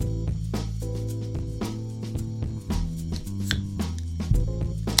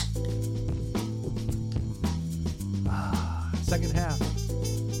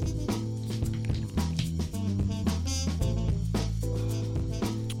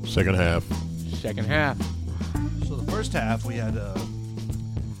Second half. Second half. So the first half, we had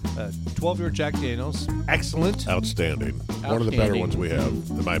 12-year Jack Daniels. Excellent. Outstanding. One of the better ones we have,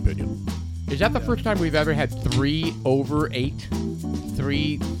 in my opinion. Is that the first time we've ever had 3 over 8?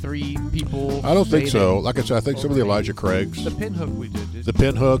 Three people? I don't think say so. they- Like I said, I think some of the Elijah Craigs, The pinhook we did. the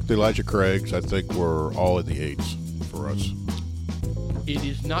Pinhook, the Elijah Craigs, I think were all in the 8s for us. It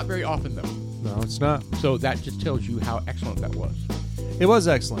is not very often, though. No, it's not. So that just tells you how excellent that was. It was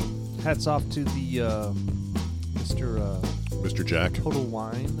excellent. Hats off to the Mr. Mr. Jack. Total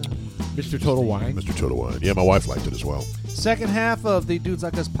Wine. Mr. Total Wine. Mr. Total Wine. Yeah, my wife liked it as well. Second half of the Dudes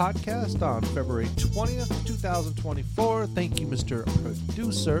Like Us podcast on February 20th, 2024. Thank you, Mr.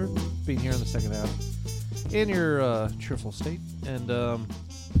 Producer, for being here in the second half in your cheerful state. And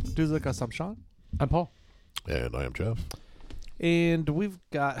Dudes Like Us, I'm Sean. I'm Paul. And I am Jeff. And we've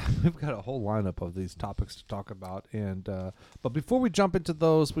got a whole lineup of these topics to talk about. And but before we jump into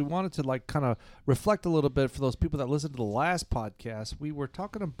those, we wanted to kind of reflect a little bit for those people that listened to the last podcast. We were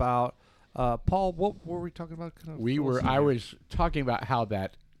talking about Paul. What were we talking about? I was talking about how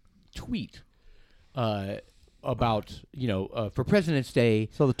that tweet about for President's Day.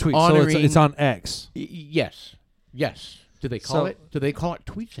 So the tweet. Honoring, so it's on X. Yes. Do they call it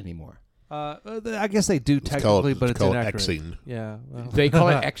tweets anymore? I guess they do technically, but it's inaccurate. Xing. Yeah, well. They call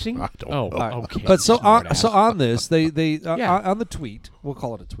it Xing? I don't know. Okay. But so Smartass. on this, they Yeah. on the tweet, we'll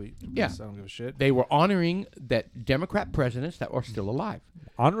call it a tweet. Yeah. I don't give a shit. They were honoring that Democrat presidents that are still alive,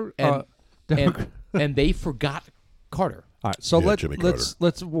 Honor and Democrat. and they forgot Carter. All right, so Yeah, Jimmy let's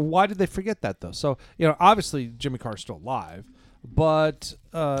well, why did they forget that though? So obviously Jimmy Carter's still alive, but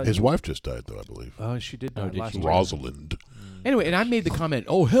His wife just died, though, I believe. she did die did last she? year. Rosalind. Anyway, and I made the comment,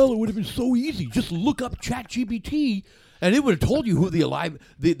 oh, hell, it would have been so easy. Just look up ChatGPT, and it would have told you who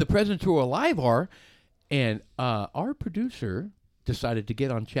the presidents who are alive are. And our producer decided to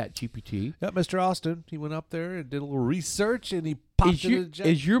get on ChatGPT. Yep, Mr. Austin, he went up there and did a little research, and he popped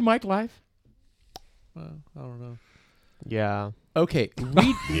Is your mic live? I don't know. Yeah. Okay,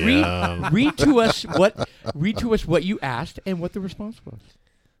 Yeah. read to us what you asked and what the response was.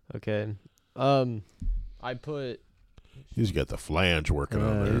 Okay. I put. He's got the flange working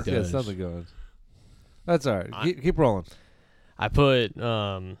on there. He's got does. something going. That's all right. Keep rolling. I put.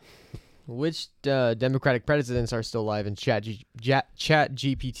 Which Democratic presidents are still alive in Chat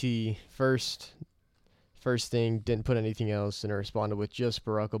GPT first thing, didn't put anything else, and I responded with just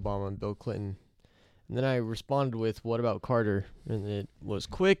Barack Obama and Bill Clinton. And then I responded with, what about Carter? And it was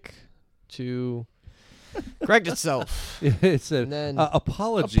quick to correct itself. It said, And then-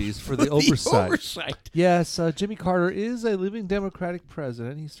 apologies for the oversight. Yes, Jimmy Carter is a living Democratic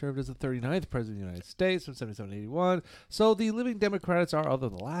president. He served as the 39th president of the United States from 77 to 81. So the living Democrats are, other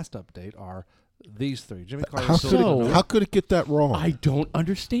than the last update, are these three. Jimmy Carter. How could it get that wrong? I don't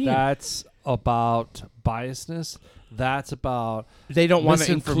understand. That's about biasness. That's about They don't want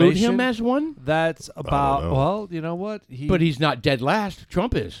to include him misinformation. as one? That's about, know. well, you know what? But he's not dead last.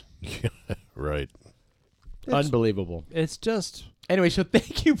 Trump is. Right. Unbelievable. It's just... Anyway, so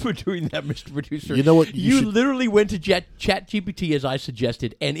thank you for doing that, Mr. Producer. You know what? You should- literally went to ChatGPT as I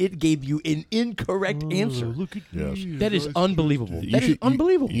suggested, and it gave you an incorrect answer. Look at Yes. me. That is unbelievable. You That is should-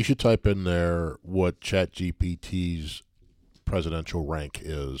 unbelievable. You should type in there what ChatGPT's presidential rank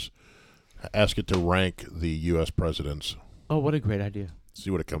is. Ask it to rank the U.S. presidents. Oh, what a great idea.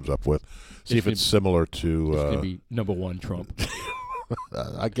 See what it comes up with. See if gonna- it's similar It's going to. to be number one, Trump.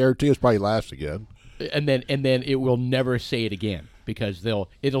 I guarantee it's probably last again. and then it will never say it again because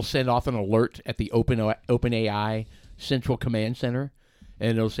it'll send off an alert at the OpenAI Central Command Center,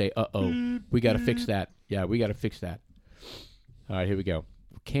 and it'll say, "Uh-oh, we got to fix that." Yeah, we got to fix that. All right, here we go.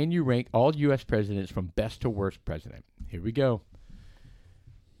 Can you rank all U.S. presidents from best to worst president? Here we go.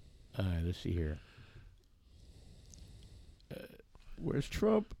 Let's see here. Where's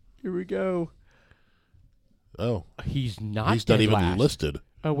Trump? Here we go. Oh, He's not. he's not dead even last. listed.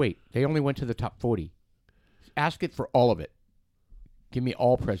 Oh, wait. They only went to the top 40. Ask it for all of it. Give me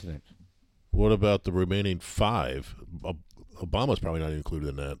all presidents. What about the remaining 5? Obama's probably not included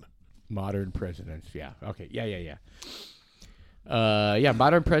in that. Modern presidents. Yeah. Okay. Yeah.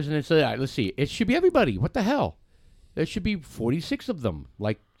 Modern presidents. Let's see. It should be everybody. What the hell? There should be 46 of them,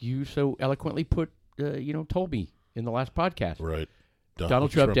 like you so eloquently told me in the last podcast. Right.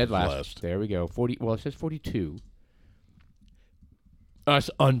 Donald Trump dead is last. There we go. 40. Well, it says 42. That's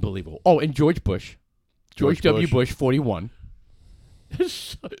unbelievable. Oh, and George Bush. George W. Bush, 41.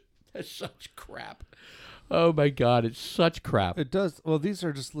 That's such crap. Oh, my God. It's such crap. It does. Well, these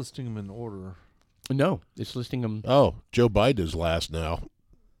are just listing them in order. No, it's listing them. Oh, Joe Biden is last now.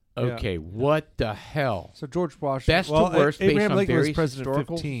 Okay, what the hell? So George Washington. Best to worst based Abraham on Lincoln was various president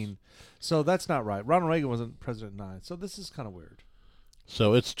historical- 15. So that's not right. Ronald Reagan wasn't president 9. So this is kind of weird.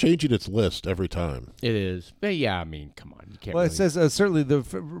 So it's changing its list every time. It is. But yeah, I mean, come on. You can't Well, really- it says certainly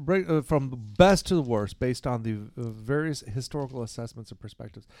from best to the worst based on the various historical assessments and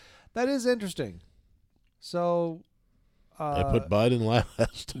perspectives. That is interesting. So I put Biden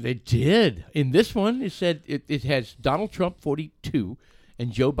last. They did. In this one, it said it has Donald Trump 42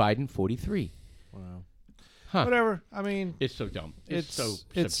 and Joe Biden 43. wow. Huh. Whatever. I mean, It's so dumb. It's so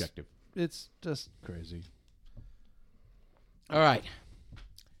it's- subjective. it's just crazy. All right.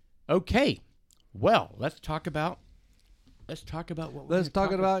 Okay. Well, let's talk about what Let's we're talk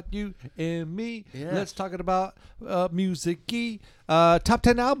gonna about you and me. Yes. Let's talk about music-y. Top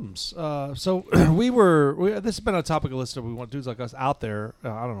 10 albums. So this has been a topic list that we want dudes like us out there.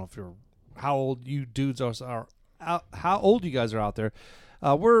 I don't know if how old you dudes are how old you guys are out there.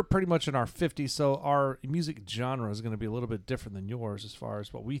 We're pretty much in our 50s, so our music genre is going to be a little bit different than yours as far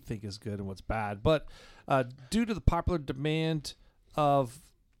as what we think is good and what's bad. But due to the popular demand of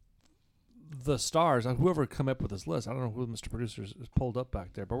the stars, whoever come up with this list, I don't know who Mr. Producer is pulled up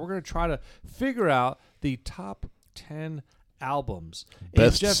back there, but we're going to try to figure out the top 10 albums. And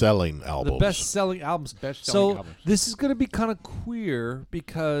Jeff, Best-selling albums. the best-selling albums. Best-selling So albums. this is going to be kind of queer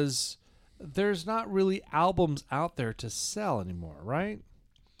because there's not really albums out there to sell anymore, right?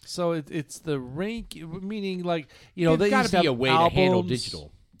 So it's the rank, meaning like, you know, There's they got used to be a have way to handle albums.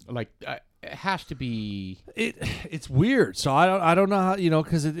 digital. Like it has to be. It's weird. So I don't know how, you know,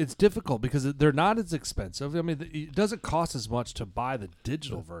 because it's difficult because they're not as expensive. I mean, it doesn't cost as much to buy the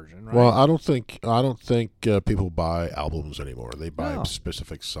digital version, right? Well, I don't think people buy albums anymore. They buy No.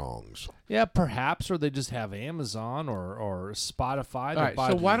 specific songs. Yeah, perhaps, or they just have Amazon or Spotify. All right.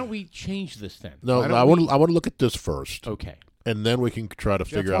 So why don't we change this then? No, Why don't I we- want to look at this first, Okay. and then we can try to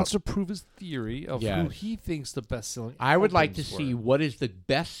Jeff figure wants out. to prove his theory of Yeah. who he thinks the best-selling. I would like to albums see were. what is the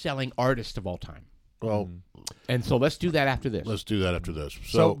best-selling artist of all time. Well, And so let's do that after this. let's do that after this.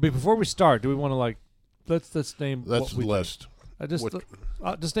 So So before we start, do we want to let's name that's what we the list. think.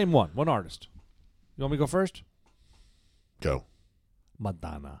 What- Just name one artist. You want me to go first? Go.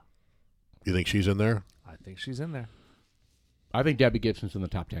 Madonna. You think she's in there? I think she's in there. I think Debbie Gibson's in the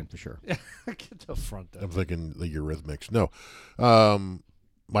top 10 for sure. Get the front I'm there. thinking the Eurythmics. No,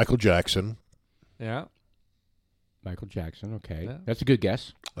 Michael Jackson. Yeah. Michael Jackson. Okay. Yeah. That's a good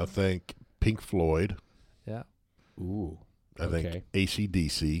guess. I think Pink Floyd. Yeah. Ooh. I Okay. think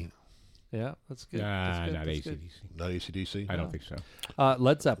AC/DC. Yeah. That's good. Nah, That's good. not That's ACDC. good. Not AC/DC. I don't think so.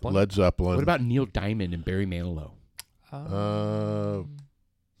 Led Zeppelin. Led Zeppelin. What about Neil Diamond and Barry Manilow?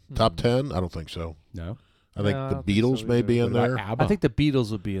 Top 10? I don't think so. No. I think No, I the don't think Beatles so may either. be What in about there. ABBA? I think the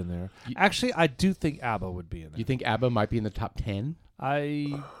Beatles would be in there. You- Actually, I do think ABBA would be in there. You think ABBA might be in the top 10?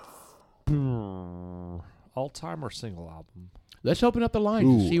 All-time or single album? Let's open up the lines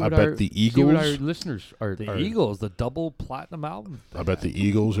and Ooh, see I what bet our the see what our Eagles- listeners are. The are Eagles, the double platinum album. I bet the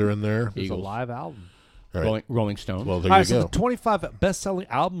Eagles are in there. It's a Eagles. live album. All right. Rolling Stones. Well, there All you right, so go. the 25 best-selling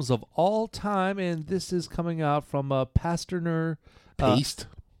albums of all time, and this is coming out from Pasterner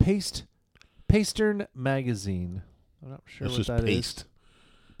Pastern Magazine. I'm not sure This what is that is. Paste.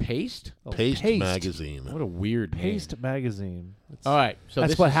 Paste. Oh, Paste magazine. What a weird name. Paste Magazine. It's- All right. So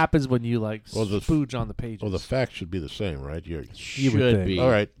that's this what is- happens when you Well, the- spooge on the pages. Well, the facts should be the same, right? You would Should think. be. All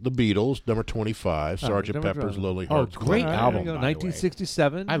right. The Beatles, number 25. All right, Sgt. number Pepper's 25. Lonely Oh, Hearts great Club. album, There you go. by the way.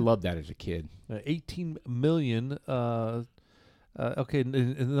 1967. I loved that as a kid. 18 million. Okay,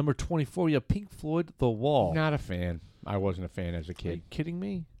 and number 24, you have Pink Floyd, The Wall. Not a fan. I wasn't a fan as a Are you kid. kidding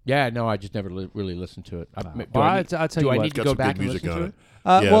me? Yeah, no, I just never really listened to it. Well, I'll tell do you I what. need to Got go some back good and music listen on to it. it?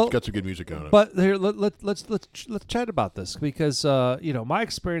 Yeah, well, it's got some good music on it. but here, let's chat about this because my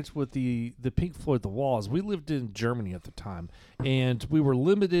experience with the Pink Floyd, The Wall, is we lived in Germany at the time, and we were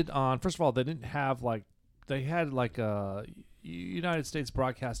limited on. First of all, they didn't have they had a United States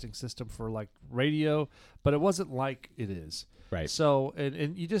broadcasting system for radio, but it wasn't like it is. Right. So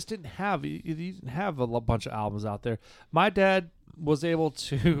and you just didn't have a bunch of albums out there. My dad was able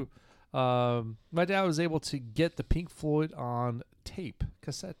to get the Pink Floyd on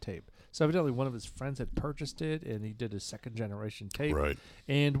cassette tape. So evidently one of his friends had purchased it, and he did a second generation tape. right.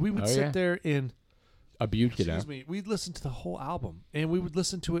 And we would Oh, sit yeah. there and Abused it out. excuse me, we'd listen to the whole album, and we would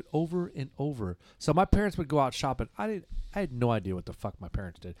listen to it over and over. So my parents would go out shopping. I had no idea what the fuck my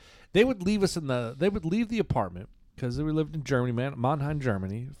parents did. They would leave us they would leave the apartment because we lived in Germany, Mannheim,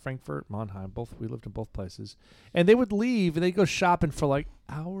 Germany, Frankfurt, Mannheim. We lived in both places, and they would leave and they'd go shopping for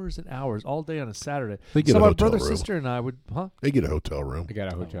hours and hours all day on a Saturday. They get So a my hotel brother, room. sister, and I would, They get a hotel room. I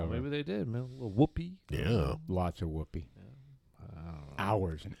got a hotel Maybe room. they did, man. A little whoopee. Yeah. Lots of whoopee. I don't know.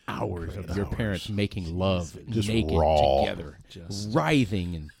 hours and hours of Great your hours. parents making love Just naked raw. together, Just-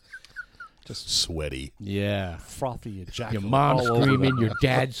 writhing and Sweaty. yeah. Frothy Your ejaculate. mom all over screaming, them. your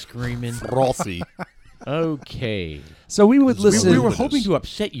dad screaming. Frothy. Okay. So we would listen. We were Luminous. hoping to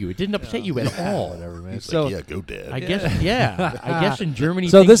upset you. It didn't upset you at all. Whatever, man. He's So like, yeah, go dad. I guess, yeah. I guess in Germany.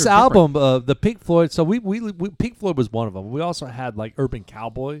 So things this are different. album, the Pink Floyd. So we Pink Floyd was one of them. We also had like Urban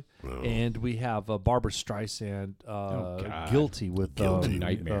Cowboy, Oh. and we have Barbara Streisand, God. Guilty with Guilty.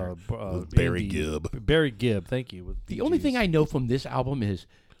 Nightmare. With Barry Andy- Gibb. Barry Gibb, thank you. with The Bee only Gees. thing I know from this album is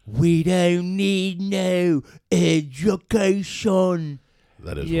we don't need no education.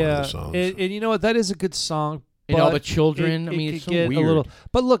 That is one yeah, of the songs. and you know what? That is a good song. And all but the children. it I mean, could it's so get weird. a little.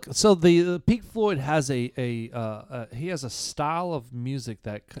 But look, so the Pink Floyd has he has a style of music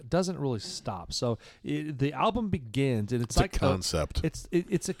that doesn't really stop. So the album begins, and it's it's like a concept.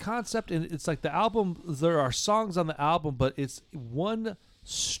 It's a concept, and it's like the album. There are songs on the album, but it's one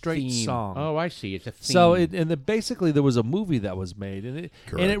straight Theme. song. Oh, I see. It's a theme. So basically there was a movie that was made, and it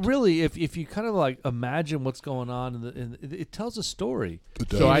Correct. really, if you kind of like imagine what's going on, and it tells a story. It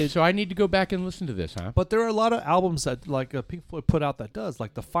does. so I need to go back and listen to this, huh? But there are a lot of albums that like Pink Floyd put out that does,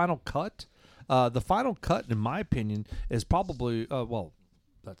 like the Final Cut. The Final Cut, in my opinion, is probably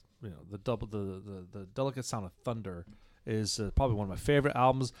that's the Delicate Sound of Thunder is probably one of my favorite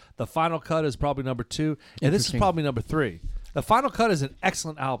albums. The Final Cut is probably number 2, and this is Interesting. probably number 3. The Final Cut is an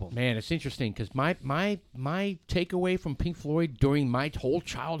excellent album. Man, it's interesting because my takeaway from Pink Floyd during my whole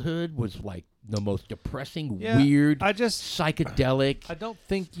childhood was like the most depressing, Yeah, weird, I just psychedelic. I don't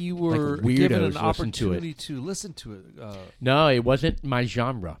think you were weirdos given an listen to it. opportunity to listen to it. No, it wasn't my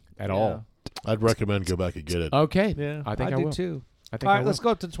genre at all. I'd recommend go back and get it. Okay, Yeah, I think I do will. too. I think All I right, will. let's go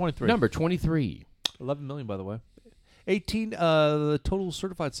up to 23. Number 23. 11 million, by the way. 18. The total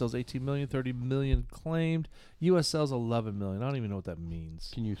certified sales 18 million, 30 million claimed. U.S. sales 11 million. I don't even know what that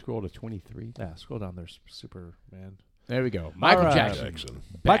means. Can you scroll to 23? Yeah, scroll down there, Superman. There we go. Michael right. Jackson. Jackson.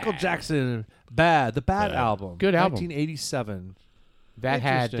 Michael Jackson, Bad. The Bad Bad. album. Good album. 1987. That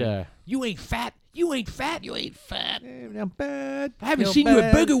had Interesting. you ain't fat, you ain't fat, you ain't fat. I'm bad. I haven't You're seen you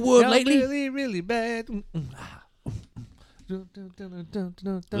at bad. Burgerwood You're lately. Really, really bad.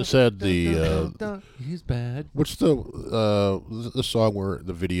 This had the, He's bad. What's the song where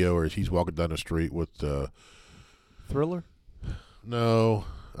the video where he's walking down the street with Thriller. it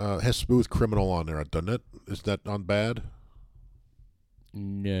has Smooth Criminal on there, doesn't it? Is that on Bad?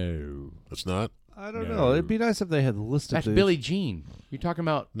 No, It's not. I don't No. know. It'd be nice if they had listed. that's these. Billie Jean. You're talking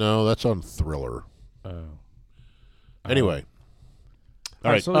about? No, that's on Thriller. Oh, Anyway,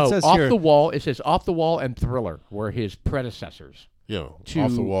 All right, so it oh, says off here. the wall. It says Off the Wall and Thriller were his predecessors. To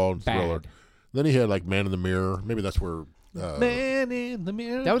Off the Wall and Thriller. Bad. Then he had like Man in the Mirror. Maybe that's where. Man in the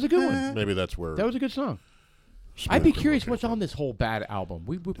mirror. That was a good one. Maybe that's where. That was a good song. Smooth I'd be Criminal curious came what's from. on this whole Bad album.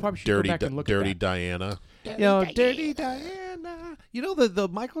 We probably should Dirty, go back and look Dirty at that. Diana. You know, Dirty Diana. You know, the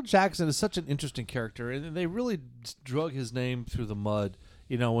Michael Jackson is such an interesting character, and they really drug his name through the mud.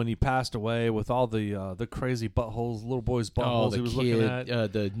 You know, when he passed away with all the crazy buttholes, little boys' Oh, buttholes the he was kid, looking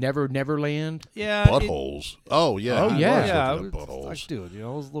at. the Neverland. Yeah, Buttholes. Oh yeah. Oh, he yeah. was yeah. looking at It's buttholes. like, dude, you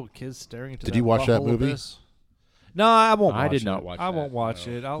know, those little kids staring into. Did that you watch that butthole movie? abyss. No, I won't. I Watch did it. not watch I that, won't watch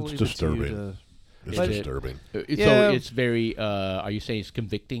no. it. I'll It's leave it to disturbing. you to. It's But- disturbing. So Yeah. it's very. Are you saying it's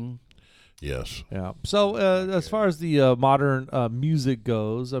convicting? Yes. Yeah. So as far as the modern music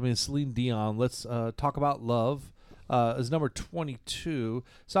goes, I mean, Celine Dion. Let's talk about Love. Is number 22.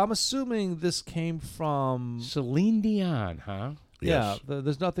 So I'm assuming this came from. Celine Dion, huh? Yes. Yeah,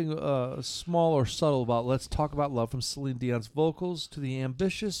 there's nothing small or subtle about Let's Talk About Love from Celine Dion's vocals to the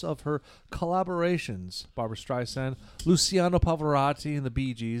ambitious of her collaborations. Barbara Streisand, Luciano Pavarotti, and the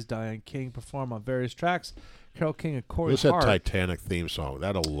Bee Gees, Diane King perform on various tracks. Carole King and Corey This had Hart. Titanic theme song.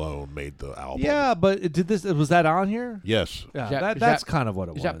 That alone made the album. Yeah, but was that on here? Yes. Yeah, Is that's that- kind of what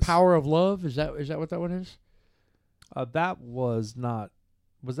it Is was. that Power of Love? Is that what that one is? That was not.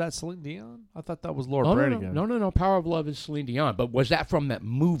 Was that Celine Dion? I thought that was Laura Oh, Branigan. no. Power of Love is Celine Dion. But was that from that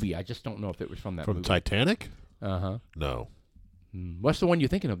movie? I just don't know if it was from that From movie. Titanic? Uh-huh. No. What's the one you're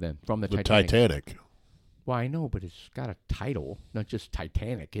thinking of then? From the The Titanic? Titanic. Well, I know, but it's got a title, not just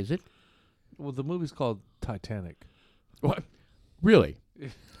Titanic, is it? Well, the movie's called Titanic. What? Really?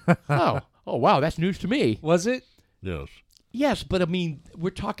 Oh, wow, that's news to me. Was it? Yes. Yes, but I mean, we're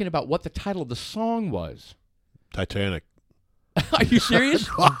talking about what the title of the song was. Titanic. Are you serious?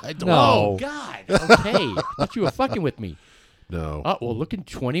 I don't No. Oh, God. Okay. I thought you were fucking with me. know. Oh, well, look at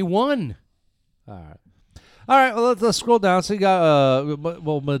 21. All right. All right, well, let's scroll down. So you got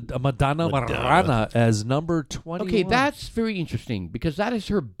Madonna Marana as number 21. Okay, that's very interesting because that is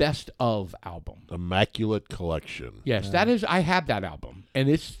her best of album. Immaculate Collection. Yes, that is. I have that album, and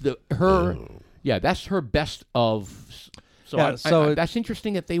it's her. Yeah, that's her best of. So, Yeah, that's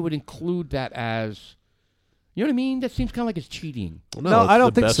interesting that they would include that as. You know what I mean? That seems kind of like it's cheating. No, it's I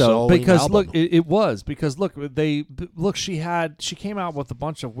don't the think so. best-selling Because album. look, it was because look, she came out with a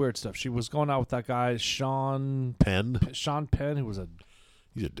bunch of weird stuff. She was going out with that guy Sean Penn. Penn, who was a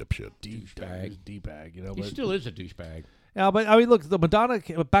He's a dipshit. D-bag, you know. He But, still is a douchebag. yeah, but I mean, look, the Madonna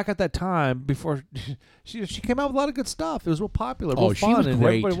back at that time before she came out with a lot of good stuff. It was real popular, real She fun, was and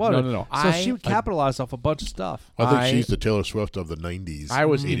great. everybody wanted. No. So she capitalized off a bunch of stuff. I think I- she's the Taylor Swift of the 90s. I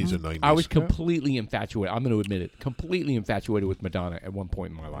was 80s and 90s. I was completely infatuated. I'm going to admit it. Completely infatuated with Madonna at one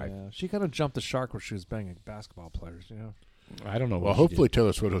point in my life. Yeah, she kind of jumped the shark where she was banging basketball players. You know. I don't know. Well, what she hopefully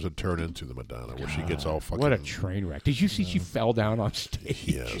Taylor Swift doesn't turn into the Madonna where she gets all did. fucking. What a train wreck! Did you see she fell down on stage?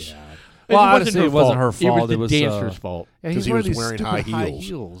 Yes. Well, honestly, it wasn't her It fault. was It the was, dancer's fault. Yeah, 'Cause he wearing was these wearing stupid high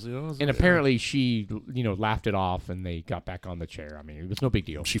heels. You know. And apparently she, laughed it off, and they got back on the chair. I mean, it was no big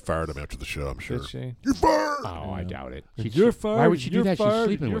deal. She fired him after the show, I'm sure. Did she? You're fired! Oh, I doubt it. You're fired. Why would she do You're that? Fired. She's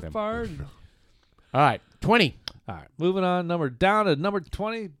sleeping You're with him. Fired. All right, 20. All right, moving on. Down to number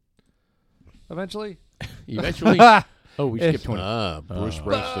 20. Eventually. Eventually. Oh, we skipped 20. Bruce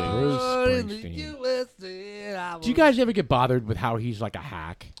Springsteen. Bruce Springsteen. Do you guys ever get bothered with how he's like a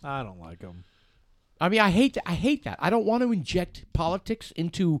hack? I don't like him. I mean, I hate that. I don't want to inject politics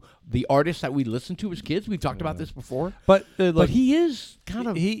into the artists that we listen to as kids. We've talked about this before. But But he is kind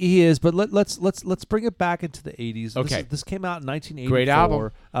of. he is. But let's bring it back into the 80s. Okay. This came out in 1984. Great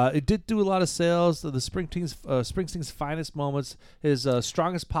album. It did do a lot of sales. The Springsteen's finest moments, his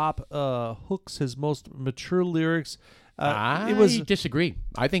strongest pop hooks, his most mature lyrics. I It was. disagree.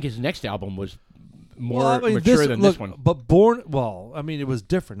 I think his next album was more Well, I mean, mature than this one. But it was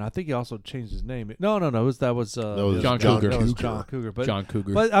different. I think he also changed his name. No. That was John Cougar. That was John Cougar. But, John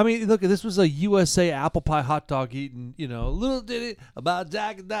Cougar. But I mean, look, this was a USA apple pie hot dog eating. Little did it about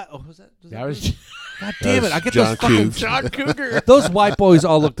Jack and that. Oh, was that? That was God damn it! I get John those fucking Cougar. John Cougar. those white boys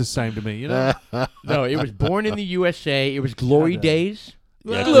all look the same to me. You know. No, it was Born in the USA. It was Glory Days.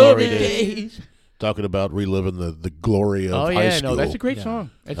 Yeah, Glory Glory Days. Talking about reliving the glory of Oh high yeah, school. no, that's a great Yeah. song.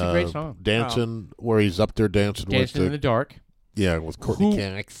 That's a great song. Dancing, where he's up there dancing, Dancing in the with Dark. with Courtney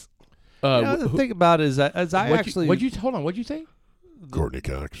Who- Cox. The thing about it is that as I actually hold on? What'd you say? Courtney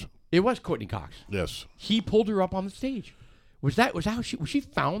Cox. It was Courtney Cox. Yes, He pulled her up on the stage. Was how she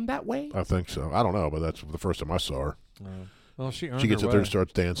found that way? I think so. I don't know, but that's the first time I saw her. well, she earned She gets her up there way. and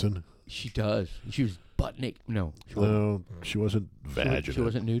starts dancing. She does. She was butt naked. No, she wasn't. No, she wasn't vaginal. She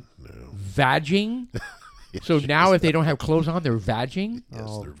wasn't nude. No. Vagging. Yes, So she now, was- if they don't have clothes on, they're vagging.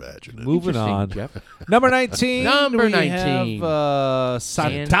 yes, they're vaginal. Moving Interesting, on. Jeff. Number 19. Number we 19. have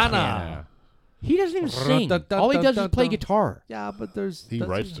Santana. He doesn't even sing. All he does is play guitar. Yeah, but there's He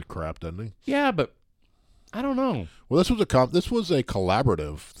writes the crap, doesn't he? Yeah, but I don't know. Well, this was a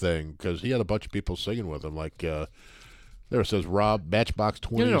collaborative thing because he had a bunch of people singing with him. Like there it says Matchbox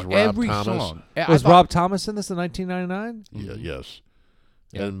 20's Rob every Thomas. song. Was Rob Thomas in this in 1999? Yeah, yes.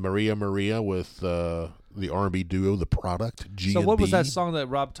 Yeah. And Maria with the R&B duo The Product. G So and what was B. that song that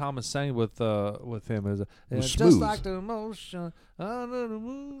Rob Thomas sang with him? Is was just Smooth. like the motion under the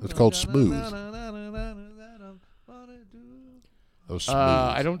moon. It's called Smooth. That was Smooth.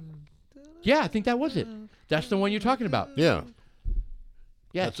 I don't. Yeah, I think that was it. That's the one you're talking about. Yeah,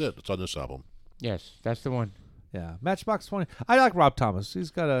 Yes. that's it. It's on this album. Yes, that's the one. Yeah, Matchbox 20. I like Rob Thomas. He's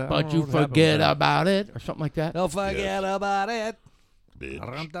got a. I But don't you know what happened forget with that. about it, or something like that. Don't forget Yes. about it.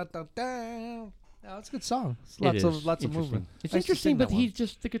 Bitch. Yeah, it's a good song. It's It lots is of interesting. movement. It's I used to interesting, sing but that one. he's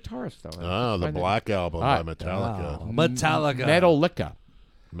just the guitarist, though. Ah, the Find that- Black Album All right. by Metallica. Metallica. Metallica.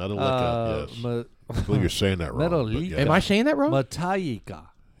 Metallica, yes. I believe you're saying that wrong. but Metallica. yeah. Am I saying that wrong? Metallica.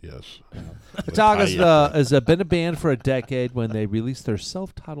 Yes. Metallica has been a band for a decade when they released their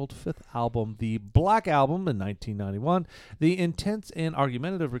self-titled fifth album, the Black Album, in 1991. The intense and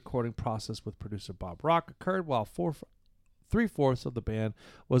argumentative recording process with producer Bob Rock occurred while three-fourths of the band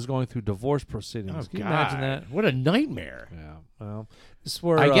was going through divorce proceedings. Can you imagine that? What a nightmare. Yeah. Well, this is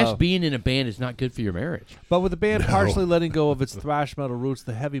where I guess being in a band is not good for your marriage. but with the band No. partially letting go of its thrash metal roots,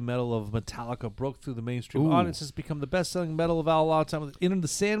 the heavy metal of Metallica broke through the mainstream Ooh. audiences, become the best-selling metal of all time. With Enter the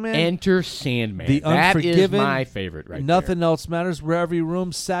Sandman. Enter Sandman. The That is Unforgiven, my favorite right Nothing Else Matters, Wherever You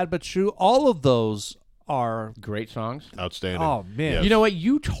Roam, Sad But True. All of those are, there. Great songs. Outstanding. oh, man. Yes. You know what?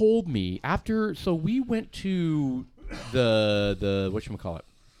 You told me after, so we went to the whatchamacallit,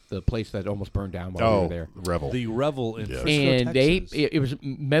 the place that almost burned down while we were there. Revel. The Revel in Yes. Frisco, And Texas. it was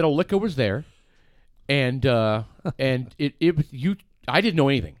Metallica was there, and it was you. I didn't know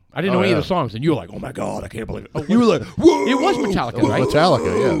anything. I didn't know any of the songs, and you were like, "Oh my god, I can't believe it!" You were like, "Whoa!" It was Metallica, right?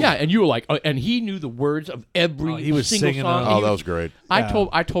 Metallica, yeah. Yeah, and you were like, and he knew the words of every he was single singing song. them. and Oh, he that was great.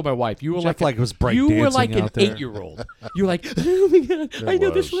 I told my wife, you were Jeff, like was break you were dancing like an out there. 8-year-old. You were like, oh my god, I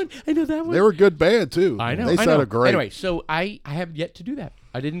know this was. one, I know that one. They were a good band too. I know. They I sounded know. great. Anyway, so I have yet to do that.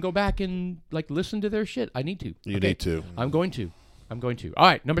 I didn't go back and like listen to their shit. I need to. You Okay. need to. I'm going to. All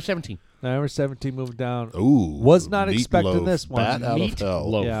right, number 17. Number 17 moving down. Ooh, Was not expecting Meatloaf, this one. Bat out of Meat hell.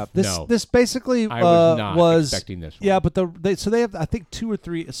 Loaf. Yeah, No. this basically I was not was expecting this one. Yeah, but they have I think 2 or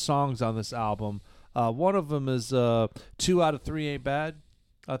 3 songs on this album. One of them is 2 out of 3 Ain't Bad.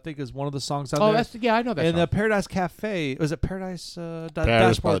 I think is one of the songs on there. I know that And song. the Paradise Cafe was it Paradise Paradise by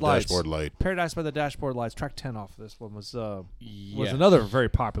Dashboard the Lights. Dashboard Light. Paradise by the Dashboard Lights. Track 10 off this one was Yes. another very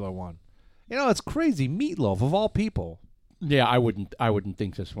popular one. You know, it's crazy. Meatloaf of all people. Yeah, I wouldn't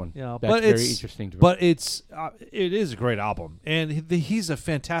think this one. Yeah, That's but very it's interesting to me. But it is a great album, and he's a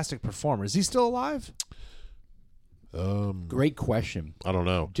fantastic performer. Is he still alive? Great question. I don't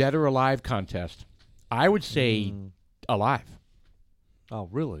know. Dead or alive contest. I would say alive. Oh,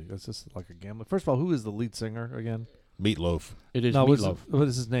 really? Is this like a gambler? First of all, who is the lead singer again? Meatloaf. It is What's- Meatloaf. What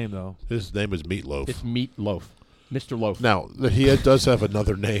is his name though? His name is Meatloaf. It's Meatloaf. Mr. Loaf. Now he does have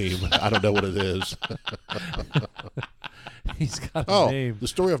another name. I don't know what it is. He's got a Oh, name. the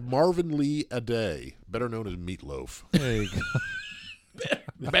story of Marvin Lee Aday, better known as Meatloaf. There you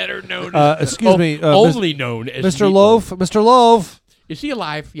Better known go. as Excuse me, only known as Mr. Meatloaf. Loaf. Mr. Loaf. Is he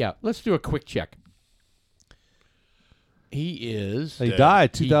alive? Yeah. Let's do a quick check. He is. He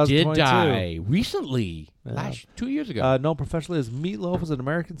died He 2022. did die recently, Yeah. 2 years ago. Known professionally as Meatloaf, is an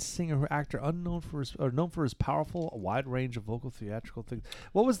American singer, actor, known for his powerful, wide range of vocal, theatrical things.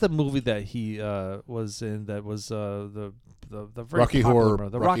 What was the movie that he was in? That was the very Rocky popular Horror,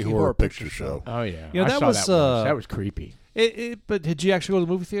 one, the Rocky Horror Picture Show. Oh yeah, You know, I that saw was, that once. That was creepy. But did you actually go to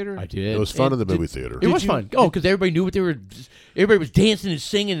the movie theater? I did. It was fun in the did- movie theater. It was you- fun. Oh, because everybody knew what they were. Everybody was dancing and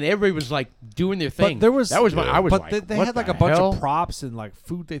singing, and everybody was like doing their thing. But there was that was my. yeah. I was But like, they what had like the a bunch hell? of props and like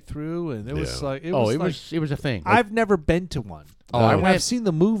food they threw, and it was Yeah. like it Oh, was it like, was a thing. I've never been to one. Oh, I I've went. seen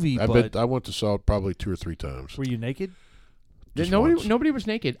the movie, but I went to saw it probably 2 or 3 times. were you naked? Just Nobody, once. nobody was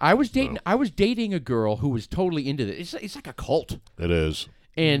naked. I was dating. No. I was dating a girl who was totally into this. It's like a cult. It is.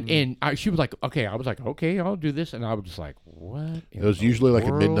 And she was like, okay. I was like, okay, I'll do this. And I was just like, what? It was usually like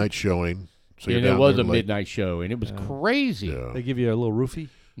a midnight showing. So And you're it down was there a late. midnight show, and it was crazy. Yeah. They give you a little roofie.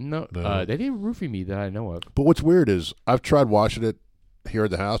 No, No. they didn't roofie me that I know of. But what's weird is I've tried watching it here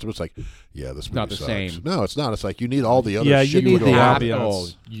at the house, and it's like, yeah, this movie Not the sucks. same. No, it's not. It's like you need all the other Yeah, shit you need going the on.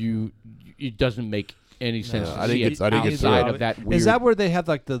 ambiance. It doesn't make any sense. No, to I see didn't it get- I didn't get outside through of that. Weird, Is that where they have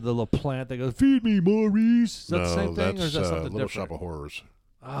like the little plant that goes, "Feed me, Maurice"? Is that No, the same thing, or is that's that something Little different? Shop of Horrors.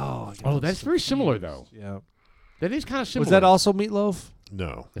 Oh, Oh, that's very similar though. Yeah. That is kind of similar. Was that also Meatloaf?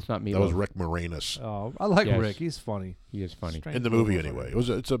 No, That's not me. that was Rick Moranis Oh, I like Yes. Rick. He's funny. He is funny. Strange in the little movie motherfucker.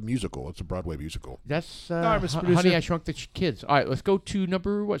 anyway. It's a musical. It's a Broadway musical. That's right, Mr. Honey, Producer. I Shrunk the Kids. All right, let's go to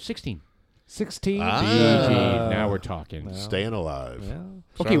number 16. 16. Ah. BG. Uh, Now we're talking. well. Staying Alive. Yeah.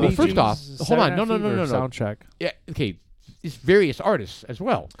 Okay, well, Bee first Gees' off, hold on. Saturday No, Night Fever no. Soundtrack. Yeah. Okay. It's various artists as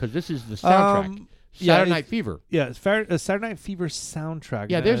well because this is the soundtrack. yeah, Saturday it- Night Fever. Yeah, it's Saturday Night Fever soundtrack.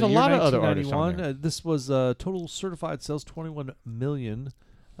 Yeah, there's a year lot of other artists on 1991. This was total certified sales 21 million.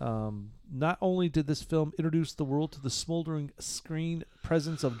 Not only did this film introduce the world to the smoldering screen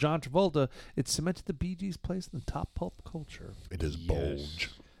presence of John Travolta, it cemented the Bee Gees' place in the top pop culture. It is Bulge.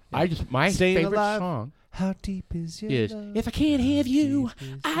 My Staying favorite Alive. song How deep is your is love? "If I Can't Have You,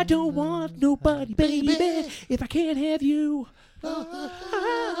 I Don't Want Nobody, Baby. If I Can't Have You."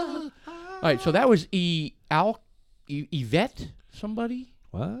 All right, so that was Yvette, somebody,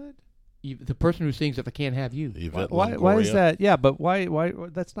 What? the person who sings "If I Can't Have You." Yvette Why is Longoria. that? Yeah, but why?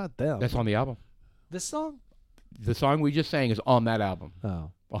 That's not them. That's on the album. this song? The song we just sang is on that album,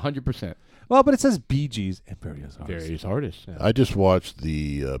 Oh. 100%. Well, but it says Bee Gees and various artists. Various artists. I just watched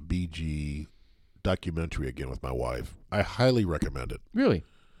the BG documentary again with my wife. I highly recommend it. Really?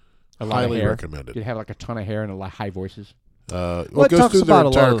 A lot Highly of hair. recommend it. Did it have like a ton of hair and a lot of high voices? Well, Well, it it goes talks through their about a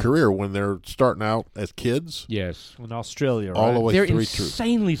lot entire of- career when they're starting out as kids, Yes. In Australia, right? all the way They're through.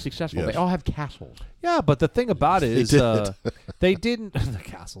 insanely successful. Yes. They all have castles. Yeah, but the thing about it They is did. they didn't the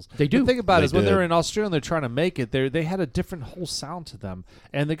castles. They do. The thing about They it is when they're did. in Australia and they're trying to make it, they had a different whole sound to them.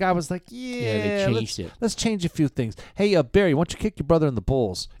 And the guy was like, they changed it. Let's change a few things. Hey, Barry, why don't you kick your brother in the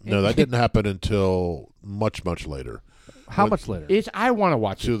balls? No, that didn't happen until much, much later. How much later? I want to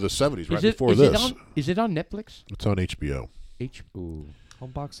watch To it. the 70s, right Is it, before is this. Is it on Netflix? It's on HBO. Ooh.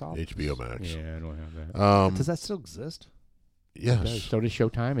 Home box office. HBO Max. Yeah, I don't have that. Does that still exist? Yes. So does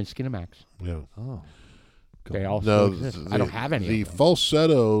Showtime and Skinamax. Yeah. Oh. They all No, still exist. I don't have any The of them.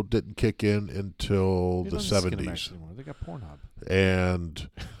 falsetto didn't kick in until You the don't need Skinemax 70s, anymore. They got Pornhub. and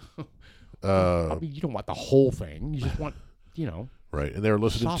I mean, you don't want the whole thing. You just want, right, and they were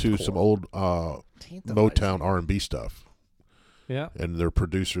listening to Softcore. some old Motown R&B stuff, Yeah. and their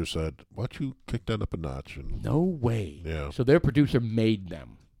producer said, "Why don't you kick that up a notch?" And no way. Yeah. So their producer made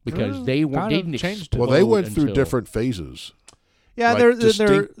them because Well, they kind of didn't changed it. explode well, they went through until- different phases. Yeah, like they're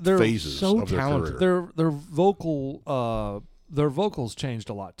distinct they're phases so of their talented. career. their vocals changed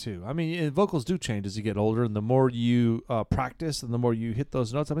a lot too. I mean, vocals do change as you get older, and the more you practice and the more you hit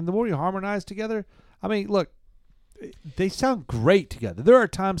those notes. I mean, the more you harmonize together. I mean, look, they sound great together. There are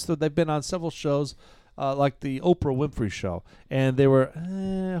times that they've been on several shows, like the Oprah Winfrey show, and they were.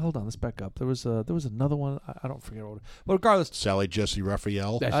 Hold on, let's back up. There was another one. I don't forget what. But regardless, Sally Jesse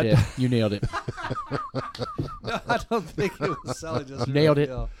Raphael. That's I- it. You nailed it. no, I don't think it was Sally. Just Nailed it.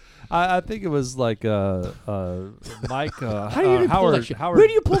 I think it was like Mike. How do you even pull that shit? Howard, Where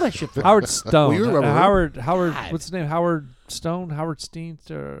do you pull that shit from? Howard Stone. Well, you remember him. Howard. God. What's his name? Howard Stone. Howard Steen.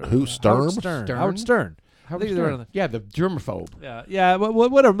 Who, Sturm? Howard Stern. Stern? Howard Stern. Howard I think they're Stern. on the- Yeah, the germaphobe. Yeah.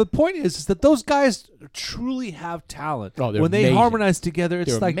 Whatever. The point is that those guys truly have talent. Oh, they're when they amazing. harmonize together,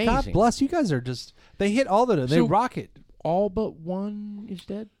 it's They're like God amazing. bless you guys. Are just they hit all of it. They So- rock it. All but one is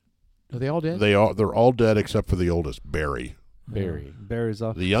dead. Are they all dead? They're all dead except for the oldest, Barry. Barry. Barry's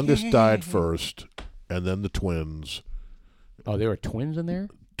off. The youngest died first, and then the twins. Oh, there were twins in there.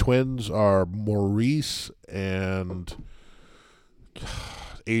 Twins are Maurice and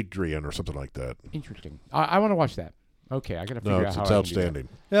Adrian or something like that. Interesting. I want to watch that. Okay, I gotta figure No, out how it's I can do that. outstanding.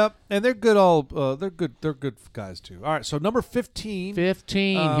 Yep, and they're good. They're good. They're good guys too. All right, so number 15.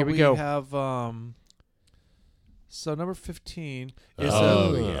 15. Here we go. Have so number 15 is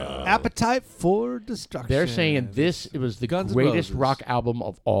Oh, yeah. Appetite for Destruction. They're saying it was the Guns N' greatest Roses. rock album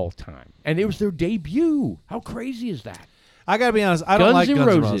of all time, and it was their debut. How crazy is that? I gotta be honest. I don't Guns like N' Guns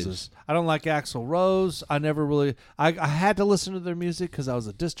N' Roses. Roses. I don't like Axl Rose. I never really. I had to listen to their music because I was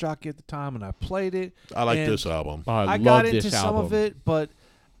a disc jockey at the time, and I played it. I like and this album. I I love got this into album. some of it, but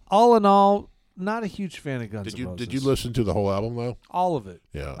all in all, not a huge fan of Guns N' Roses. Did you listen to the whole album though? all of it?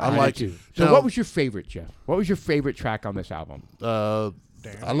 Yeah, I I like did too. So, now, what was your favorite, Jeff? What was your favorite track on this album?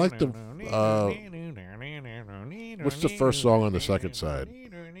 I like the. What's the first song on the second side?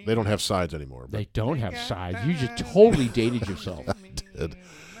 They don't have sides anymore. But They don't have sides. You just totally dated yourself. it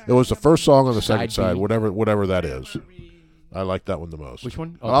was the first song on the second Side side, B. whatever that is. I like that one the most. Which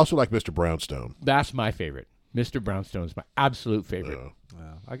one? I also like Mr. Brownstone. That's my favorite. Mr. Brownstone is my absolute favorite.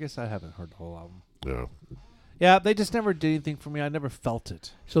 Yeah, I guess I haven't heard the whole album. Yeah. Yeah, they just never did anything for me. I never felt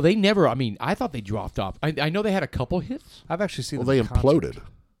it. So they never. I mean, I thought they dropped off. I know they had a couple hits. I've actually seen. Well, them they in concert. imploded.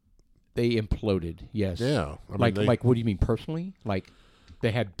 They imploded. Yes. Yeah. I mean, Like they, what do you mean personally? Like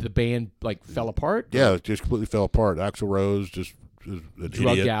they had the band like fell apart. yeah, it just completely fell apart. Axl Rose just an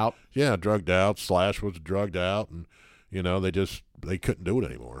Drugged idiot. out. Yeah, drugged out. Slash was drugged out, and they couldn't do it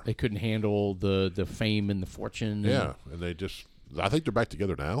anymore. They couldn't handle the fame and the fortune. Yeah, and they I think they're back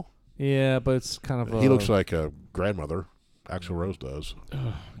together now. Yeah, but it's kind of. He looks like a grandmother. Axl Rose does.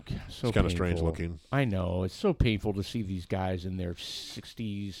 So It's kind of strange painful. looking. I know. It's so painful to see these guys in their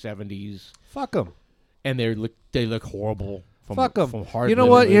 60s, 70s, fuck them. and they look horrible. Fuck them. From hard You know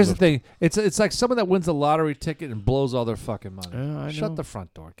living. what? Here's the thing. It's like someone that wins a lottery ticket and blows all their fucking money. I Shut know. the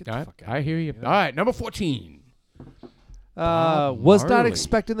front door. Get the I, fuck out. I hear you. All right, number 14. Bob Was not Marley.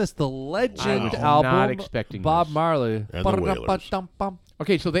 expecting this. The Legend I was album. not expecting Bob this. Marley. And the Wailers.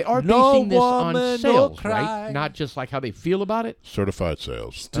 Okay, so they are No basing this woman, on no sales, cry. right? Not just like how they feel about it. Certified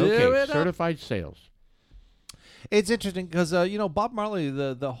sales. Stir Okay, it up. certified sales. It's interesting because Bob Marley,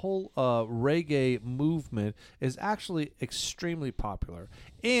 the whole reggae movement is actually extremely popular.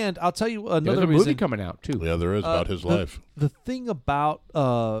 And I'll tell you There's another a reason. movie coming out too. Yeah, there is about his life. The thing about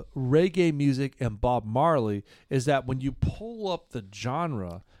reggae music and Bob Marley is that when you pull up the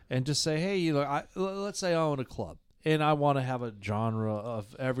genre and just say, hey, let's say I own a club and I want to have a genre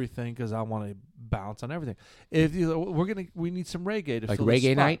of everything because I want to bounce on everything. If we need some reggae to Like fill the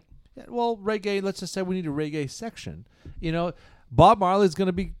reggae spot. night? Yeah, well, reggae. Let's just say we need a reggae section. Bob Marley's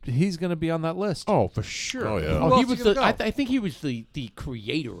he's gonna be on that list. Oh, for sure. Oh, yeah. Who Oh, else he you was gonna the. go? I think he was the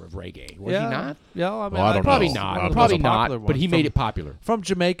creator of reggae. Was yeah. he not? Yeah, I mean, Well, I don't Probably know. not. I'm Probably the not. popular But he ones made from- it popular. from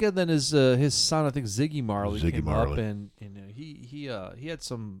Jamaica. Then his son, I think Ziggy Marley, Ziggy came Marley. up, and he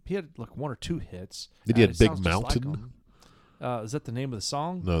had like one or two hits. Did he It have Big sounds just like Mountain? him. Is that the name of the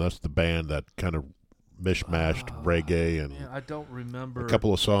song? No, that's the band that kind of mishmashed reggae and Man, I don't remember. a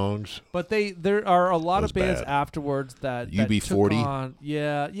couple of songs. But there are a lot Was of bands bad. afterwards that UB40? took on,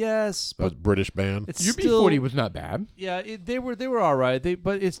 yes, That was but a British band. it's UB40 still was not bad. yeah. They were all right.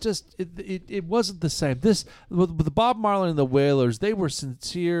 But it's just it wasn't the same. This with the Bob Marley and the Wailers, they were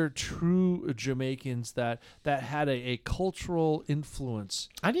sincere, true Jamaicans that had a cultural influence.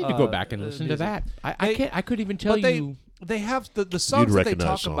 I need to go back and listen to music. that. I They- can't. I couldn't even tell But you. they have the songs that they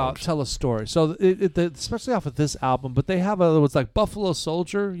recognize talk about songs. tell a story. So especially off of this album, but they have other ones like Buffalo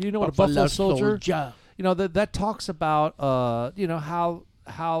Soldier. You know what a Buffalo Soldier? You know that talks about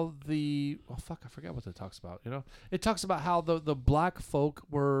how the I forget what it talks about. It talks about how the black folk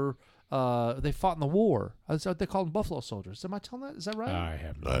were they fought in the war. That's what they call them, Buffalo Soldiers. Am I telling that? Is that right? I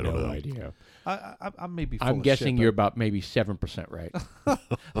have I don't no know. idea. I may be. Full I'm of guessing shit, you're about maybe 7% right.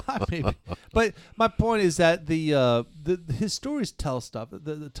 Maybe. But my point is that his stories tell stuff.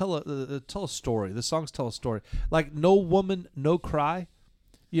 Tell a story. The songs tell a story. Like "No Woman, No Cry."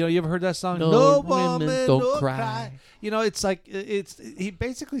 You ever heard that song? No woman, women don't no cry. It's like he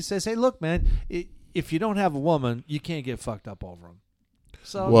basically says, "Hey, look, man, if you don't have a woman, you can't get fucked up over them."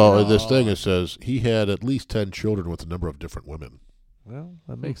 So Well, in this thing it says he had at least 10 children with a number of different women. well,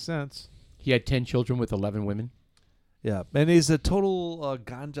 that makes sense. He had 10 children with 11 women. Yeah, and he's a total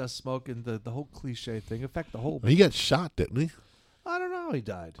ganja smoking the whole cliche thing. In fact, the whole He got shot, didn't he? I don't know how he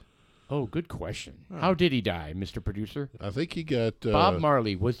died. Oh, good question. How did he die, Mr. Producer? I think he got. Bob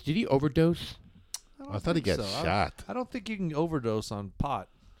Marley did he overdose? I thought he think got so. shot. I don't think you can overdose on pot.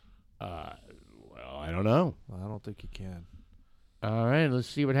 Well, I don't know. I don't think you can. All right, let's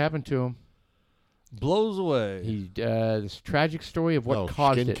see what happened to him. Blows away. He this tragic story of what Oh,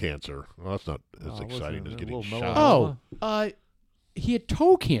 caused skin it. cancer. Well, that's not as Oh, exciting wasn't as it a getting little shot. melanoma? He had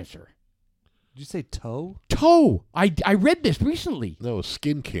toe cancer. Did you say toe? Toe. I read this recently. No,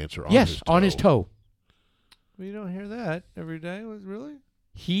 skin cancer on yes, his toe. on his toe. Well, you don't hear that every day. Really?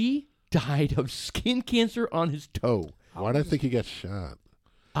 He died of skin cancer on his toe. Why did I think he got shot?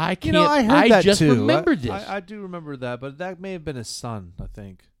 I can't. I heard that just too. remembered this. I do remember that, but that may have been his son. I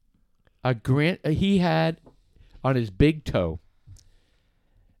think. He had on his big toe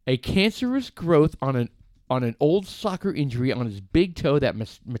a cancerous growth on an old soccer injury on his big toe that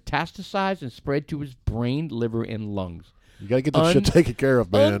metastasized and spread to his brain, liver, and lungs. You got to get this shit taken care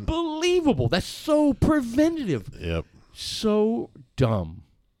of, man. Unbelievable. That's so preventative. Yep. So dumb.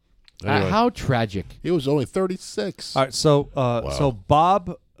 Anyway. How tragic. He was only 36. All right, so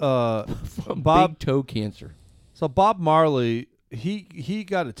Bob, From Bob, big toe cancer. so Bob Marley, he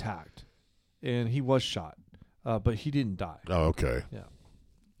got attacked, and he was shot, but he didn't die. Oh, okay. Yeah.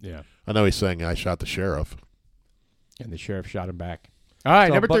 Yeah. I know he's saying I shot the sheriff. And the sheriff shot him back. All right,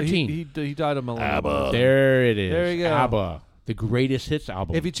 So, number but 13. He died of melanoma. ABBA. There it is. There you go. ABBA. The greatest hits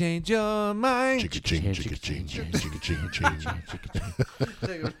album. If you change your mind, Chicka ching, chicka ching, chicka ching, ching.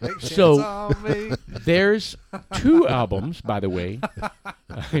 take a big chance So- on me. There's 2 albums, by the way.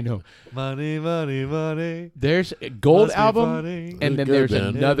 I know. Money, money, money. There's a gold Must be album, funny. and then Good, there's man.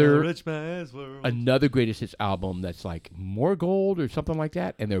 In a another rich man's world. another greatest hits album that's like more gold or something like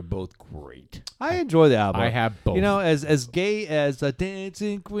that, and they're both great. I enjoy the album. I have both. You know, as gay as a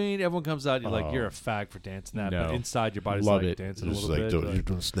dancing queen, everyone comes out. You're like, Oh. you're a fag for dancing that, No. but inside your body's Love like it. dancing a Just little like, bit. you're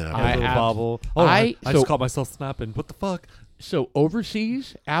doing snap. I a little abs- bobble. Oh, I- I so- just caught myself snapping. What the fuck? So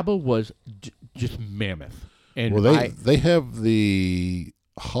overseas, ABBA was just mammoth. And Well, they have the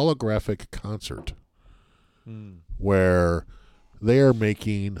holographic concert where they are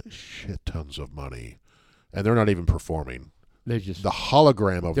making shit tons of money, and they're not even performing. they just The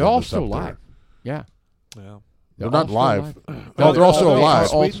hologram of they're them all is still up there. live. Yeah, Yeah. They're all not still live. live. No, they're also all- alive.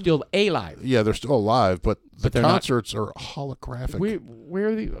 Are all still alive. Yeah, they're still alive, but the But they're not- concerts are holographic. Where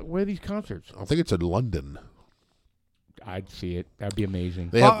are these concerts? I think it's in London. I'd see it. That'd be amazing.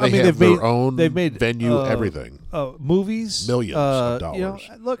 They Well, have, I mean, have they've their made- own they've made, venue, everything. Movies, Millions of You know, dollars.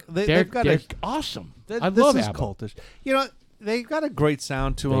 look, They're they've got they're a. awesome. Th- I this love is ABBA. cultish. You know, they've got a great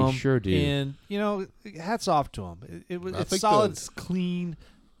sound to They them. sure do. And you know, hats off to them. I It's think solid. the- It's clean.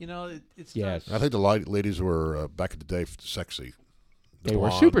 You know, it's Yes. I think the ladies were back in the day sexy. They were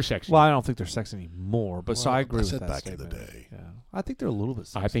Blonde. super sexy. Well, I don't think they're sexy anymore, but so Well, I agree I with said that back in the statement. day. Yeah, I think they're a little bit.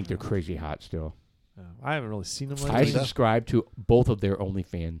 Sexy I think they're now. crazy hot still. Yeah. I haven't really seen them I lately. subscribe to both of their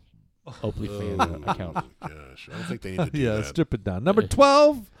OnlyFans Oh, accounts. gosh. I don't think they need to do Yeah, that. strip it down. Number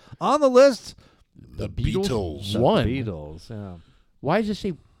 12 on the list. The Beatles. won. Beatles. Yeah. Why does it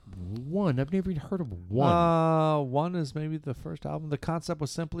say one. I've never even heard of one. One is maybe the first album. The concept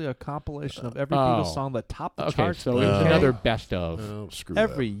was simply a compilation of every Beatles song that topped the Okay, charts. so in the it's UK. another best of. Oh, screw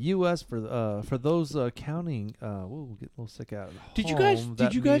Every U.S. for those counting. We'll get a little sick out. Did you guys- home, did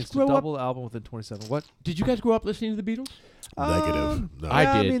that you guys means the grow up- double album within 27? What? Did you guys grow up listening to the Beatles? that. Negative. No. I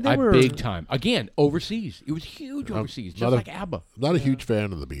Yeah, I did. mean, they I were- big time. Again, overseas. It was huge overseas, just not a- like ABBA. I'm not a huge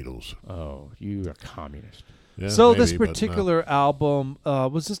fan of the Beatles. Oh, you are communist. Yeah, So this maybe, but no. particular album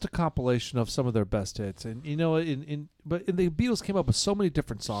was just a compilation of some of their best hits, and you know, but the Beatles came up with so many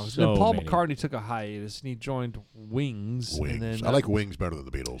different songs. So then Paul many. McCartney took a hiatus, and he joined Wings. Wings. And then, I like Wings better than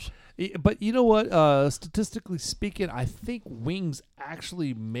the Beatles. but you know what? Statistically speaking, I think Wings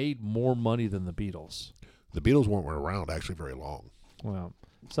actually made more money than the Beatles. The Beatles weren't around actually very long. Wow,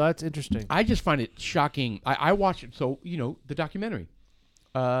 so that's interesting. I just find it shocking. I watched it. So, the documentary.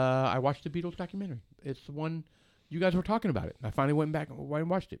 I watched the Beatles documentary. It's the one you guys were talking about it. I finally went back and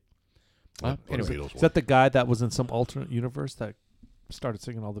watched it. What the Anyway. Beatles Is that the guy that was in some alternate universe that started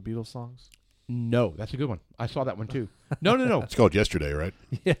singing all the Beatles songs? No, that's a good one. I saw that one too. No. It's called Yesterday, right?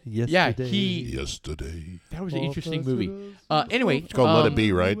 Yeah, Yeah, he. Yesterday. That was an interesting movie. Anyway, It's called Let It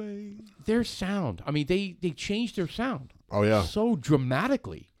Be, right? their sound. I mean, they changed their sound Oh yeah. so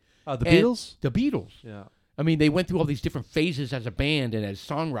dramatically. The And Beatles. The Beatles. Yeah. I mean, they went through all these different phases as a band and as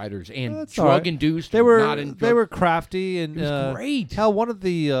songwriters, and That's all right. drug-induced. They and were not in they drug- were crafty and It was great. Hell, one of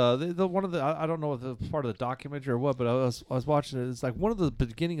the I don't know if the part of the documentary or what, but I was watching it. It's like one of the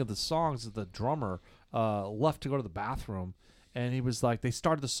beginning of the songs is the drummer left to go to the bathroom, and he was like, they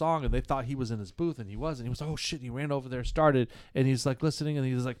started the song and they thought he was in his booth and he wasn't. He was like, oh shit! And he ran over there, started, and he's like listening, and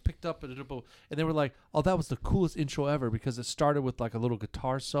he was like picked up and they were like, oh, that was the coolest intro ever because it started with like a little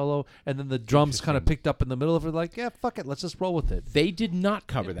guitar solo, and then the drums kind of picked up in the middle of it. Like, yeah, fuck it, let's just roll with it. They did not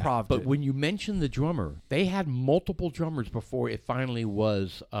cover that. Improv'd But it. when you mentioned the drummer, they had multiple drummers before it finally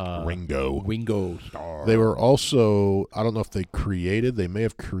was Ringo. Starr. They were also, I don't know if they may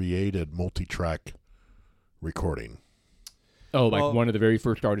have created multi-track recording. Oh, like Well- one of the very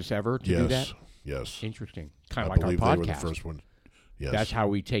first artists ever to do that? Yes. Interesting. Kind I of like our believe podcast. they were the first one. Yes. That's how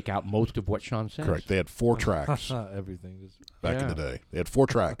we take out most of what Sean says. Correct. They had 4 tracks Everything. back in Yeah. the day. They had 4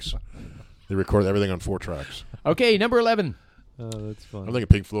 tracks. They recorded everything on 4 tracks. Okay, number 11. Oh, that's fun. I'm thinking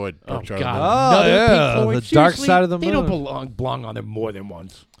Pink Floyd. Oh, Dark Side of the God. Moon. Oh, Another yeah, Pink Floyd. the Dark Seriously? Side of the They don't Moon. belong on there more than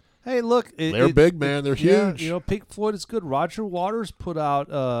once. Hey, look, They're big, man. They're yeah, huge. you know, Pink Floyd is good. Roger Waters put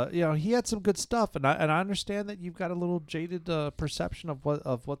out, he had some good stuff, and I understand that you've got a little jaded perception of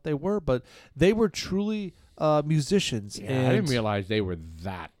what they were, but they were truly musicians. Yeah, and I didn't realize they were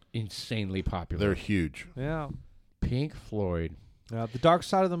that insanely popular. They're huge. Yeah. Pink Floyd. The Dark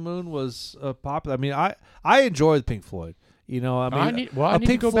Side of the Moon was popular. I mean, I enjoyed Pink Floyd. You know, I mean, I need to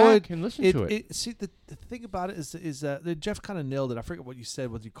Pink go Floyd, back and listen to it. See, the thing about it is that Jeff kind of nailed it. I forget what you said,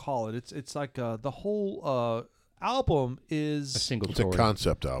 what you call it. It's like the whole album is A single It's a story.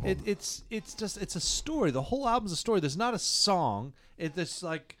 concept album. it's a story. The whole album's a story. There's not a song. It's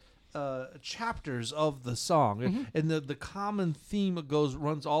like chapters of the song, and the common theme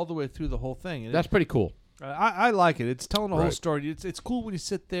runs all the way through the whole thing. And That's pretty cool. I like it. It's telling the whole Right. story. It's cool when you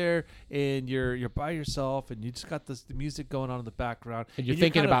sit there and you're by yourself and you just got the music going on in the background. And you're you're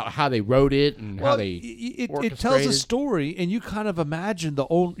thinking kind of- about how they wrote it and how they it tells a orchestrated. story, and you kind of imagine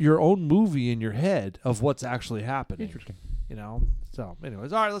your own movie in your head of what's actually happening. Interesting. You know. So,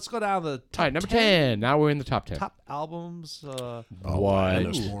 anyways, all right, let's go down to the top All right, number 10. Now we're in the top 10. top albums. oh, What?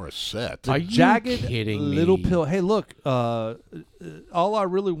 Alanis Morissette. Are you Jagged kidding me? Little Pill. Hey, look, all I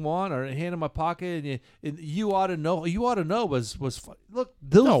really want are a hand in my pocket, and you ought to know. You ought to know was fun. Look,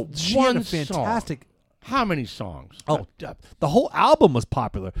 No, she had a one song. fantastic. How many songs? Oh, the whole album was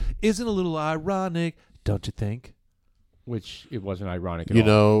popular. Isn't it a little ironic? Don't you think? Which it wasn't ironic at You all.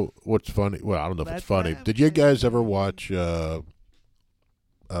 know what's funny? Well, I don't know if it's funny. Did you guys ever watch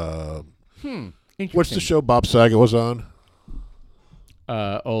Interesting. what's the show Bob Saget was on?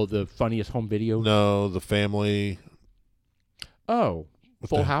 The funniest home video? No, The Family. Oh, What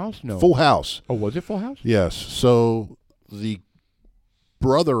Full the- House? No. Full House. Oh, was it Full House? Yes. So the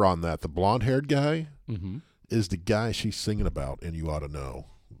brother on that, the blonde-haired guy, Mm-hmm. is the guy she's singing about, and you ought to know.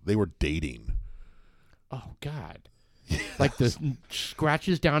 They were dating. Oh, God. Like the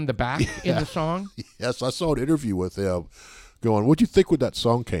scratches down the back in the song? Yes, I saw an interview with him going, what'd you think when that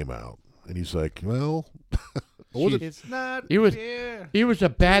song came out? And he's like, well, what was it? It's not. It was- fair. It was a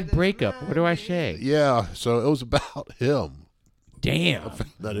bad breakup. What do I say? Yeah, so it was about him. Damn.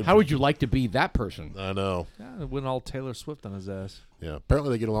 That How would you like to be that person? I know. Yeah, it went all Taylor Swift on his ass. Yeah,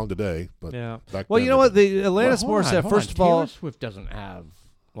 apparently they get along today. But Yeah. back Well, then you know they what? The Alanis Well, hold Morissette. on. First of all, Taylor Swift doesn't have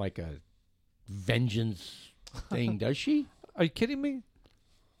like a vengeance thing, does she? are you kidding me?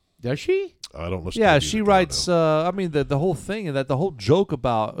 Does she? I don't listen. Yeah, to she music, writes. I don't know. I mean, the whole thing and that the whole joke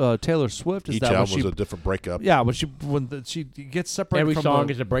about Taylor Swift is Each that when album she, was a different breakup. yeah, when she gets separated Every from song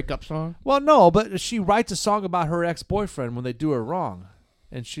the, is a breakup song. well, no, but she writes a song about her ex-boyfriend when they do her wrong,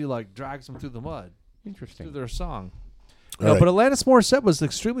 and she like drags him through the mud through Interesting. their song. All No, right. but Alanis Morissette was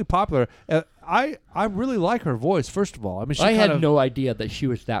extremely popular. I really like her voice. First of all, I mean, she I had kind of, no idea that she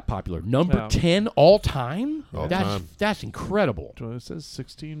was that popular. Number Yeah. 10 all time. All time. That's incredible. It says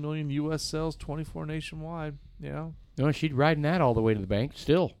 16 million U.S. sales, 24 nationwide. Yeah. No, she's riding that all the way to the bank.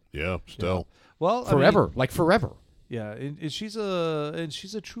 Still, Yeah, still. Well, I mean, forever, like forever. yeah, and she's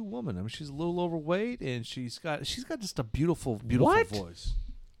a true woman. I mean, she's a little overweight, and she's got just a beautiful What? voice.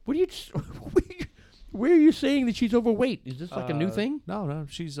 What are you? Where are you saying that she's overweight? Is this like a new thing? No,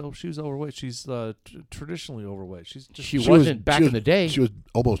 she was overweight. She's traditionally overweight. She's just She wasn't back she in the day. She was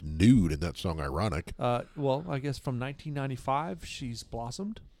almost nude in that song, Ironic. well, I guess from 1995 she's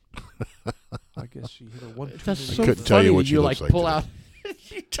blossomed. I guess she hit her one. That's too so many- couldn't tell you funny. what she You looks like like pull today. out.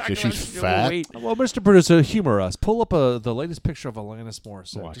 You talk So about she's fat? overweight. Well, Mr. Producer, humor us. Pull up the latest picture of Alanis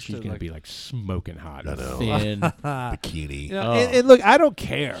Morissette. Well, just she's to, gonna like- be like smoking hot, I know. thin. Bikini. You know, Oh. and look, I don't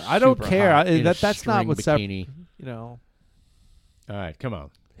care. I don't super care. hot in a That's not string what's bikini. you know. All right, come on,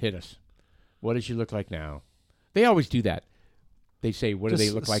 hit us. What does she look like now? They always do that. They say, "What do they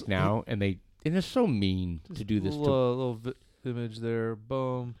Just look like now?" And it's so mean to do this. Little image there.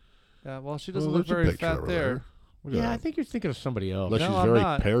 Boom. Yeah. Well, she doesn't Well, look there's a very picture fat over there. Look at Yeah, I that. think you're thinking of somebody else. Unless No, she's I'm very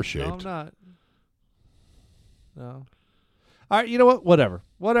not. pear-shaped. No, I'm not. No. All right, you know what? Whatever.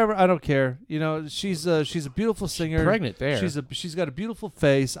 I don't care. You know, she's a beautiful singer. pregnant there. She's got a beautiful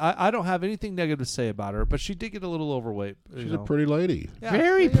face. I don't have anything negative to say about her, but she did get a little overweight. you She's know. a pretty lady. Yeah,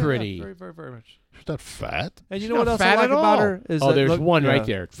 Very yeah, yeah, pretty. very, very, very much. She's not fat. And you She's know what not else fat I like at about all. her is Oh, that, there's look, one yeah, right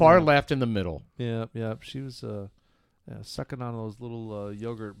there, far yeah. left in the middle. Yeah. She was sucking on those little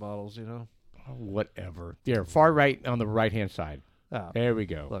yogurt bottles. You know. Oh, whatever. There, far right on the right hand side. Ah, There we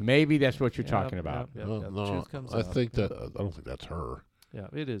go. Look. Maybe that's what you're Yep, talking about. yep, No, yep. The no, truth comes I out. think that I don't think that's her. Yeah,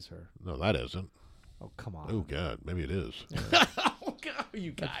 it is her. No, that isn't. Oh, come on. Oh God, maybe it is. Oh, God,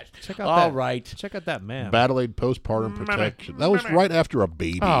 you guys. Check out All that. right. Check out that man. Battling postpartum protection. That was right after a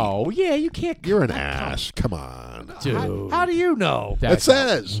baby. Oh, yeah, you can't. You're an ass. Come on. Dude. How do you know? It That's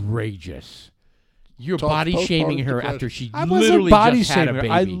says. outrageous. You're Talk body shaming postpartum her depression. after she I wasn't literally body just had a shaming baby.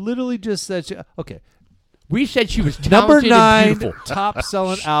 her. I literally just said, okay. We said she was Number talented 9 and beautiful. top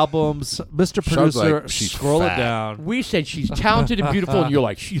selling albums. Mr. Sounds Producer, like she's scroll fat. it down. We said she's talented and beautiful, and you're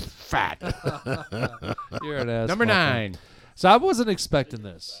like, she's fat. You're an ass. Number muffin. 9, So I wasn't expecting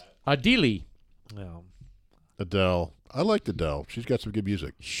this. Adili. No. Adele. I liked Adele. She's got some good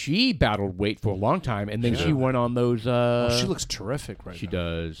music. She battled weight for a long time, and then Yeah. she went on those. She looks terrific right She now.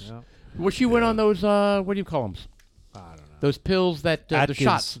 does. Yeah. Well, she went on those. What do you call them? I don't know. Those pills that the Atkins,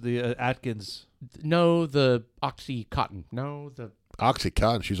 shots. The Atkins. No, the OxyContin. No, the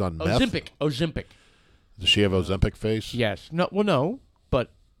Oxycontin. She's on meth. Ozempic. Does she have Ozempic face? Yes. No. Well, no.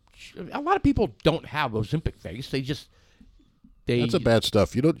 But a lot of people don't have Ozempic face. They just That's a bad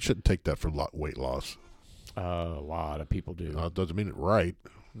stuff. You shouldn't take that for weight loss. A lot of people do. It doesn't mean it right,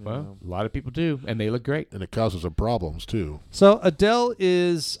 Well, a lot of people do, and they look great. and it causes some problems too. So Adele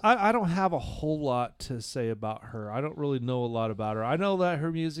is. I don't have a whole lot to say about her. I don't really know a lot about her. I know that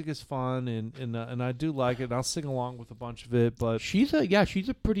her music is fun, and I do like it. And I'll sing along with a bunch of it, but She's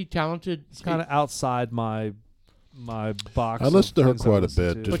a pretty talented. it's kind of outside my box. I of listened to her things I quite a listen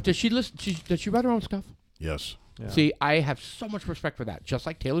bit, to. just- But does she listen? Does she write her own stuff? Yes. Yeah. See, I have so much respect for that. Just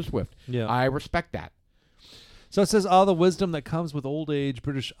like Taylor Swift, Yeah. I respect that. So it says, all the wisdom that comes with old age,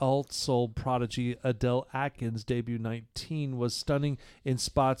 British alt soul prodigy Adele Atkins' debut 19 was stunning in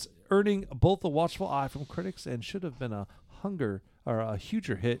spots, earning both a watchful eye from critics and should have been a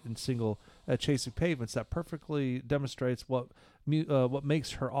huger hit in single Chasing Pavements that perfectly demonstrates what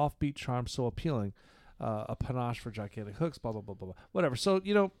makes her offbeat charm so appealing. A panache for gigantic hooks, blah, blah, blah, blah, blah. Whatever. So,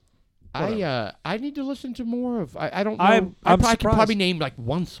 you know, I need to listen to more of. I don't know. I'm I could surprised. probably name like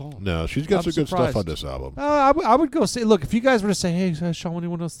one song. No, she's got I'm some good stuff surprised. on this album. I would go say, look, if you guys were to say, hey, Sean, when you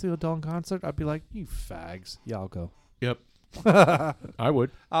want to see Adele in concert? I'd be like, you fags. Yeah, I'll go. Yep, I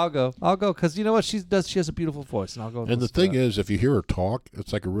would. I'll go because you know what she does. She has a beautiful voice, and I'll go. And the thing is, if you hear her talk,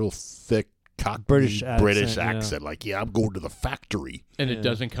 it's like a real thick Cockney British British accent, yeah. accent. Like, yeah, I'm going to the factory. And Yeah. it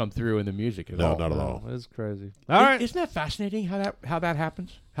doesn't come through in the music at No, all. not at all. It's crazy. All right, Isn't that fascinating how that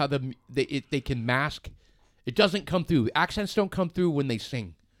happens? How they can mask. It doesn't come through. Accents don't come through when they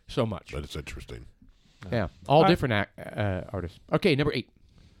sing so much. But it's interesting. Yeah, all right. different artists. Okay, number 8.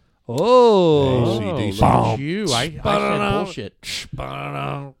 oh, AC/DC. look at you. I said bullshit.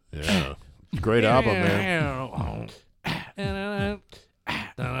 Yeah. Great album, man.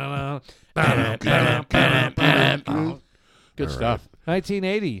 Good stuff.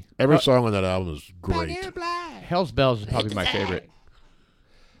 1980. Every song on that album is great. Hell's Bells is probably my favorite.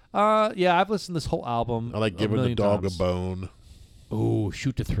 Yeah, I've listened to this whole album. I like a Giving the million Dog times. a Bone. Ooh,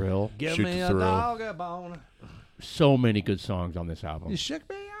 Shoot to Thrill. Give Shoot me the a Thrill. dog a bone. So many good songs on this album. You shook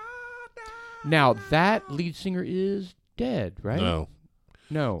me all down. Now, that lead singer is dead, right? No.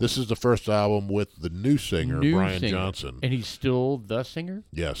 No. This is the first album with the new singer, New Brian singer. Johnson. And he's still the singer?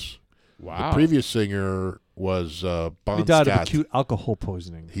 Yes. Wow. The previous singer was Bon He died of Scott. acute alcohol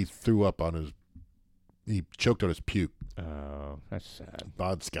poisoning. He threw up on his... He choked on his puke. Oh, that's sad.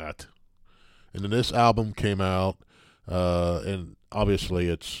 Bon Scott. And then this album came out, and obviously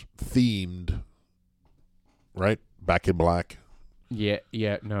it's themed, right? Back in Black. Yeah,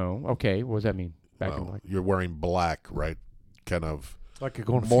 no. Okay, what does that mean? Back in Well, Black. You're wearing black, right? Kind of Like a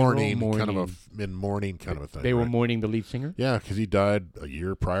going mourning, funeral kind of mourning. in mourning kind of a thing. They were right? mourning the lead singer? Yeah, because he died a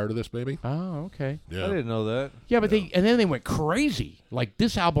year prior to this, maybe. Oh, okay. I Yeah. didn't know that. Yeah, but then they went crazy. Like,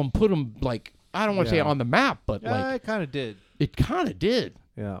 this album put them, like, I don't want to say Yeah. on the map, but, Yeah, like, I kind of did. it kind of did.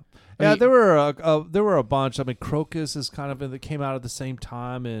 Yeah, I yeah. mean- there were a bunch. I mean, Crocus is kind of that came out at the same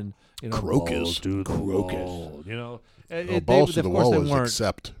time, and Crocus. Balls to the Crocus. wall, Balls to of the course Wall they was weren't.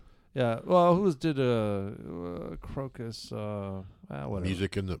 Accept. Yeah, well, who did Crocus? Whatever.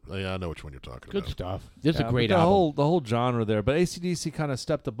 Music in the... Yeah, I know which one you're talking Good about. stuff. This is Yeah, a great but album. the whole genre there, but AC/DC kind of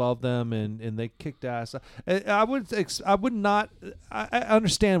stepped above them, and they kicked ass. I would not. I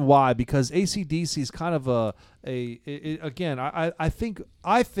understand why, because AC/DC is kind of again. I think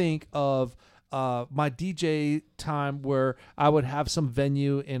of my DJ time where I would have some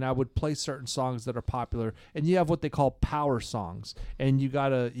venue and I would play certain songs that are popular, and you have what they call power songs, and you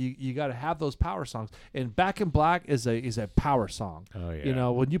gotta have those power songs. And Back in Black is a power song. Oh, yeah. You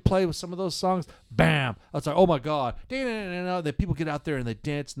know, when you play with some of those songs, bam! It's like, oh my god, that people get out there and they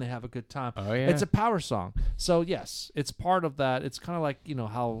dance and they have a good time. Oh, yeah. It's a power song. So yes, it's part of that. It's kind of like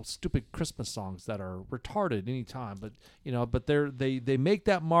how stupid Christmas songs that are retarded anytime, but they make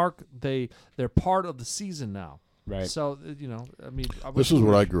that mark. They're part of the season now. Right. So I mean, This is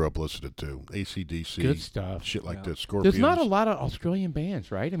what I grew up listening to. AC/DC. Good stuff. Shit like Yeah. that. Scorpions. There's not a lot of Australian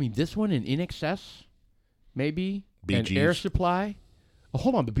bands, right? I mean, this one and In Excess, maybe, Bee and Gees. Air Supply. Oh,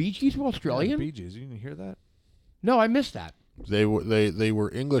 hold on, the Bee Gees were Australian? Bee Gees. You didn't hear that? No, I missed that. They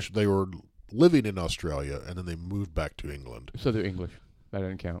were English. They were living in Australia, and then they moved back to England. So they're English. That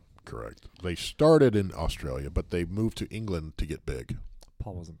doesn't count. Correct. They started in Australia, but they moved to England to get big.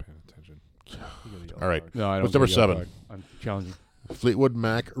 Paul wasn't paying attention. All right. No, I don't. What's number say Yellow 7? Card. I'm challenging. Fleetwood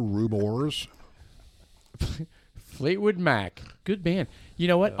Mac, Rumors. Fleetwood Mac, good band. You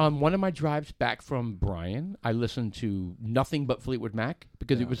know what? On one of my drives back from Bryan, I listened to nothing but Fleetwood Mac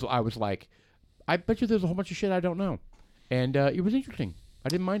because I was like, I bet you there's a whole bunch of shit I don't know, and it was interesting. I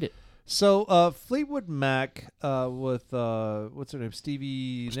didn't mind it. So Fleetwood Mac with what's her name?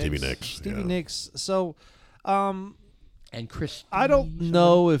 Stevie Nicks. Stevie yeah. Nicks. So And Chris, I don't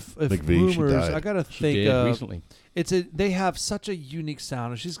know if McVie, she Rumors. died. I gotta she think did recently. they have such a unique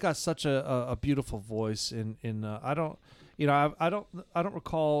sound, and she's got such a beautiful voice. And I don't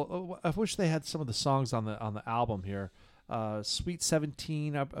recall. I wish they had some of the songs on the album here. Sweet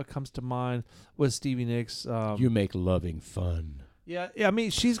 17 comes to mind with Stevie Nicks. You make loving fun. Yeah, I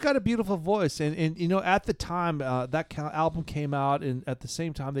mean, she's got a beautiful voice, and at the time that album came out, and at the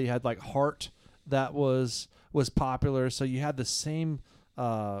same time they had like Heart that was popular, so you had the same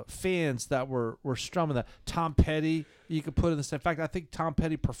fans that were strumming that. Tom Petty, you could put in the same. In fact, I think Tom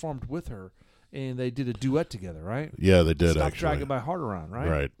Petty performed with her, and they did a duet together, right? Yeah, they did Stop actually. Dragging My Heart Around, right?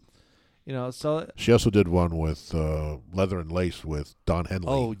 Right. So. She also did one with Leather and Lace with Don Henley.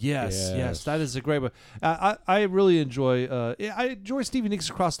 Oh yes, Yes. that is a great one. I really enjoy. I enjoy Stevie Nicks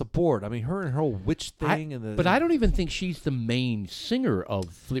across the board. I mean, her and her whole witch thing, But I don't even think she's the main singer of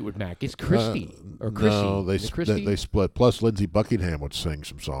Fleetwood Mac. It's Christy or Chrissy. No, Is it Christy? they split. Plus, Lindsey Buckingham would sing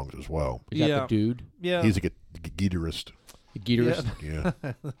some songs as well. Is that Yeah. the dude? Yeah, He's a guitarist. The guitarist?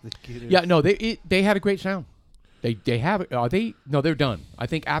 Yeah. Yeah, no, they had a great sound. They have. Are they? No, they're done. I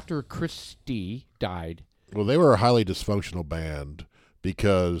think after Christy died. Well, they were a highly dysfunctional band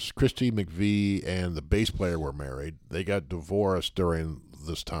because Christy McVie and the bass player were married. They got divorced during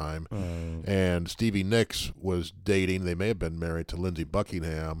this time, and Stevie Nicks was dating. They may have been married to Lindsey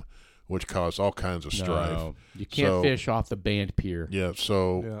Buckingham, which caused all kinds of strife. No, you can't So- fish off the band pier. Yeah,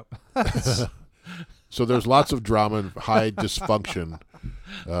 so yeah. so there's lots of drama and high dysfunction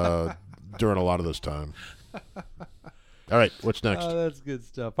during a lot of this time. All right, what's next? Oh, that's good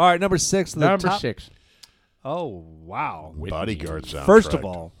stuff. All right, number 6. Number 6. Oh wow! Bodyguard soundtrack. First of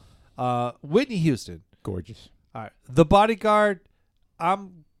all, Whitney Houston. Gorgeous. All right, The Bodyguard.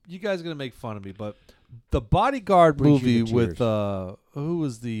 You guys are gonna make fun of me, but the Bodyguard Brings you movie to with tears. who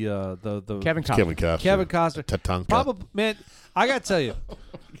was the Kevin Costner. Kevin Costner. Kevin Costner. Tatanka. Probably, man. I gotta tell you,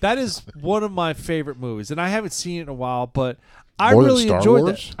 that is one of my favorite movies, and I haven't seen it in a while, but I More than really Star enjoyed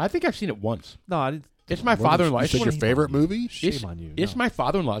Wars? that. I think I've seen it once. No, I didn't. It's my More than- father-in-law. Is It's it your one- favorite movie? Shame it's, on you. It's No. my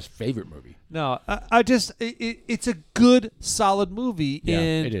father-in-law's favorite movie. No, I just it's a good, solid movie, Yeah,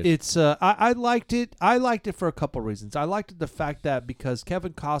 and it is. it's I liked it. I liked it for a couple reasons. I liked it the fact that because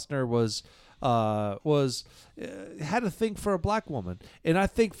Kevin Costner was had a thing for a black woman, and I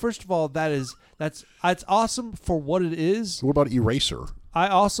think first of all that's it's awesome for what it is. What about Eraser? I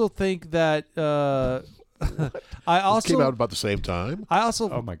also think that I It also came out about the same time. I also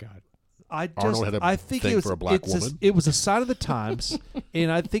Oh my God. I just Arnold had a I think thing it was for a black it's woman. it was a sign of the times,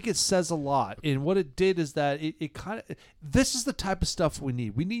 and I think it says a lot. And what it did is that it kind of this is the type of stuff we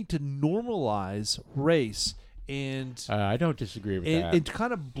need. We need to normalize race and I don't disagree with that. and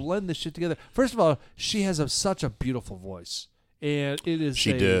kind of blend this shit together. First of all, she has such a beautiful voice, and it is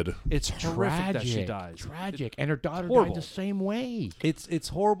She did. It's horrific that she Tragic. dies. Tragic. And her daughter Horrible. died the same way. It's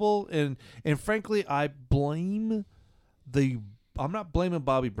horrible, and frankly, I blame the. I'm not blaming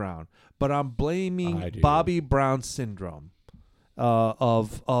Bobby Brown, but I'm I blaming do. Bobby Brown syndrome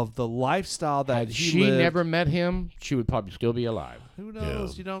of the lifestyle that Had he she lived. never met him, she would probably still be alive. Who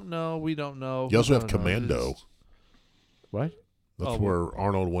knows? Yeah. You don't know. We don't know. You also We have don't know. Commando. It's- What? That's Oh, where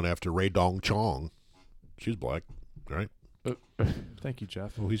Arnold went after Ray Dong Chong. She's black, right? Thank you,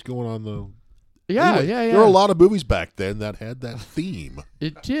 Jeff. Well, he's going on the. Yeah, Anyway, yeah, yeah. There were a lot of movies back then that had that theme.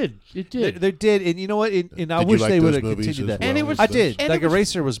 It did. It They, did. they did, and you know what? And I Did you wish like they those would have movies continued as that. And it well was- as I the- did. and Like it was-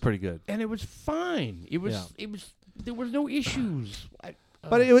 Eraser was pretty good. And it was fine. It was. Yeah. It was. There was no issues.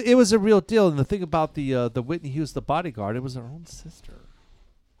 But it was a real deal. And the thing about the Whitney Hughes, the bodyguard, it was her own sister.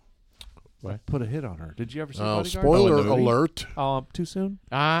 What? Put a hit on her. Did you ever see Oh, Bodyguard? spoiler Oh, the movie? alert! Too soon?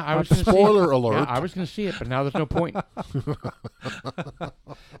 I was gonna see it. Spoiler alert! Yeah, I was going to see it, but now there's no point.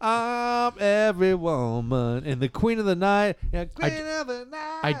 I'm every woman and the queen of the night. Yeah, queen of the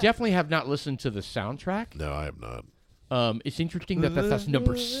night. I definitely have not listened to the soundtrack. No, I have not. It's interesting that that's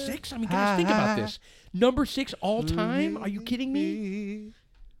number 6. I mean, guys, think about this. Number 6 all time? Are you kidding me?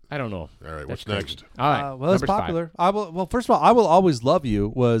 I don't know. All right, That's what's crazy. next? All right. Well, it's number 5. popular. Well, first of all, I will always love you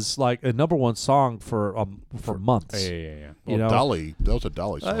was like a number one song for months. Yeah. You Well, know? Dolly. That was a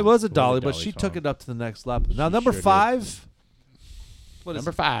Dolly song. It was a Dolly, Dolly but she took song. it up to the next level. Now, She number sure did. 5. What is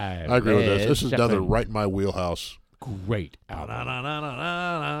Number 5. I agree with this. Led This is another Zeppelin. right in my wheelhouse. Great album.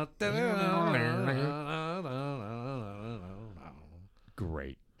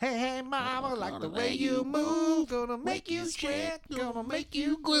 Great. Hey, mama, like the way you move, gonna make you sweat, gonna make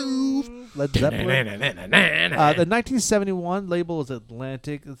you groove. Led Zeppelin. The 1971 label is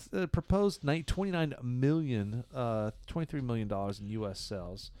Atlantic. It's proposed $23 million in U.S.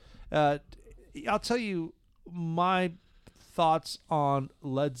 sales. I'll tell you my thoughts on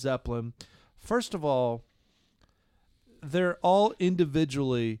Led Zeppelin. First of all, they're all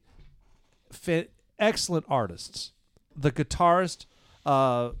individually excellent artists. The guitarist,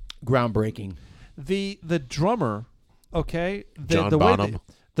 Groundbreaking. the drummer, okay, John the way Bonham.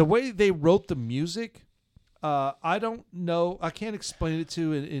 the way they wrote the music, I don't know. I can't explain it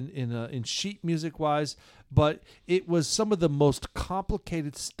to in sheet music wise, but it was some of the most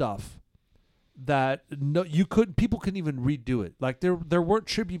complicated stuff that people couldn't even redo it. Like there weren't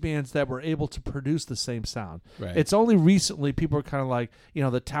tribute bands that were able to produce the same sound. Right. It's only recently people are kind of like,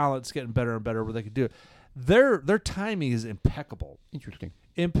 the talent's getting better and better where they can do it. Their timing is impeccable. Interesting.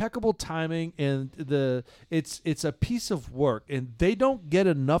 Impeccable timing, and it's a piece of work, and they don't get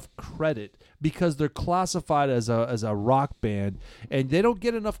enough credit because they're classified as a rock band, and they don't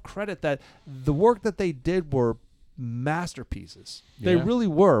get enough credit that the work that they did were masterpieces. They Yeah. really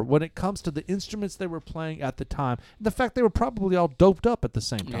were when it comes to the instruments they were playing at the time. And the fact they were probably all doped up at the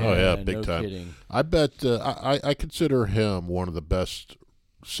same time. Oh, yeah, big no time. Kidding. I bet I consider him one of the best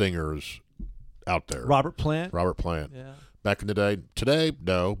singers out there. Robert Plant. Robert Plant. Yeah. Back in the day. Today,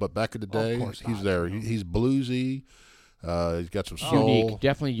 no, but back in the day, course he's not. there. He's bluesy. He's got some soul. Unique.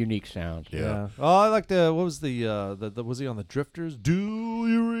 Definitely unique sound. Yeah. Oh, I like the what was the was he on the Drifters? Do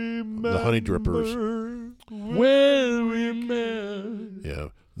you remember The Honey Drippers. Well, remember. Yeah.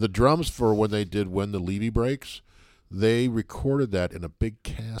 The drums for when they did When the Levee Breaks, they recorded that in a big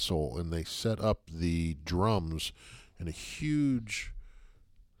castle, and they set up the drums in a huge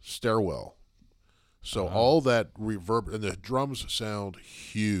stairwell. So all that reverb, and the drums sound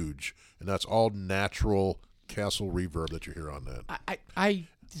huge, and that's all natural castle reverb that you hear on that. I'm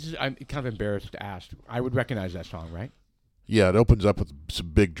kind of embarrassed to ask. I would recognize that song, right? Yeah, it opens up with some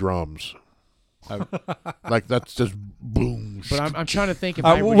big drums. Like that's just boom. But I'm trying to think if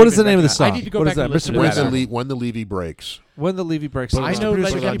what is the name of the song? I need to go What back is that? and listen Mr. to when that the album. when the levee breaks. When the levee breaks. I know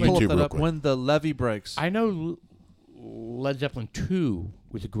Producer, Led let me Zeppelin- pull YouTube that real up. quick. When the levee breaks. I know Led Zeppelin 2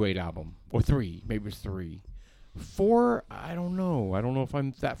 was a great album. Or 3. Maybe it was 3. 4, I don't know. I don't know if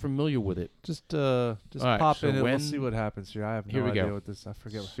I'm that familiar with it. Just All right, pop so in and we'll when- see what happens here. I have no Here we idea go. what this. I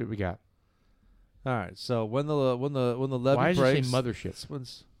forget. Let's see what we got. All right. So when the levee Why does it breaks. say Mothership? this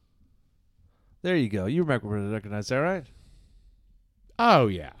one's- There you go. You recognize that, right? Oh,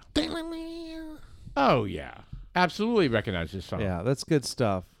 yeah. Oh, yeah. Absolutely recognize this song. Yeah, that's good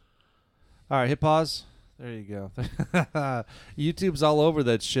stuff. All right, hit pause. There you go. YouTube's all over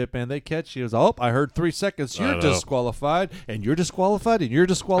that shit, man. They catch you. It's, oh, I heard 3 seconds. I You're know. disqualified, and you're disqualified, and you're I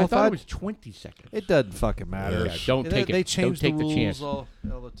disqualified. thought it was 20 seconds. It doesn't fucking matter. Yeah, don't take it. They Don't change take the the rules chance. all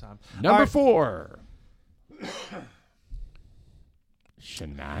the time. Number All right. 4.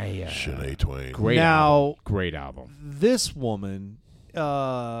 Shania. Shanae Twain. Great Now- album. Great album. This woman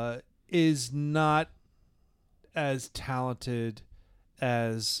is not as talented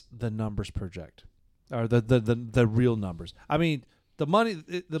as the numbers project, or the real numbers. I mean, the money.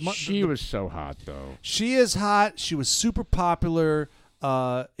 She was so hot, though. She is hot. She was super popular,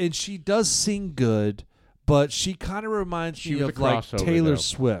 and she does sing good, but she kind of reminds She me was of a like crossover, Taylor though.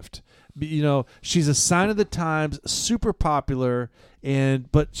 Swift. You know, she's a sign of the times, super popular,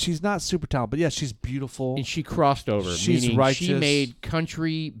 but she's not super talented. But yeah, she's beautiful. And she crossed over. She's meaning righteous. She made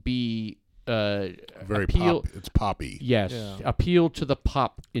country be Very appeal. pop. It's poppy. Yes, Yeah. appeal to the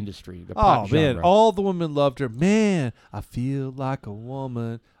pop industry. The Oh pop man, genre. all the women loved her. Man, I feel like a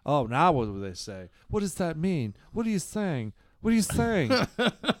woman. Oh, now what do they say? What does that mean? What are you saying? What are you saying?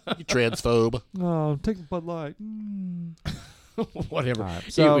 You transphobe. Oh, take the Bud Light. Mm. Whatever. All right,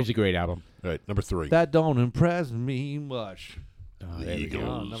 It so- was a great album. All right, number 3. That don't impress me much. Oh, The there we Eagles. go.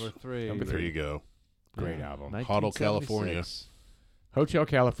 Oh, number 3. Number there 3. you go. Great Yeah. album. Hotel, California. 1976. Hotel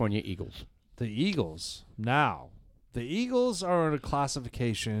California Eagles. The Eagles. Now, the Eagles are in a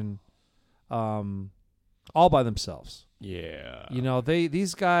classification all by themselves. Yeah. You know,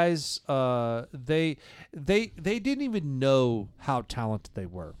 these guys they didn't even know how talented they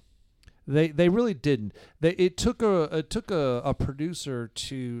were. They really didn't. It took a producer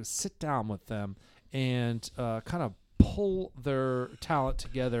to sit down with them and kind of pull their talent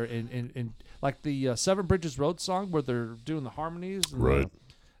together and like the Seven Bridges Road song where they're doing the harmonies and Right.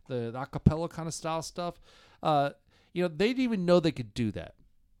 the acapella kind of style stuff. You know, they didn't even know they could do that.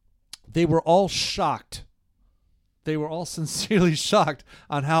 They were all shocked. They were all sincerely shocked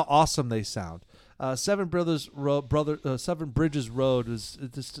on how awesome they sound. Seven Bridges Road is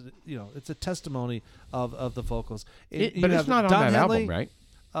just, you know, it's a testimony of the vocals. But You it's have not on Don that Henley, album,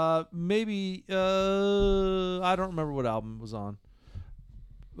 right? Maybe I don't remember what album it was on.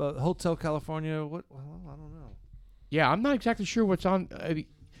 Hotel California. What? Well, I don't know. Yeah, I'm not exactly sure what's on.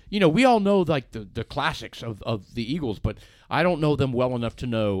 You know, we all know like the classics of the Eagles, but I don't know them well enough to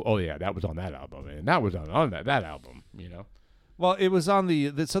know. Oh yeah, that was on that album, and that was on that album. You know. Well, it was on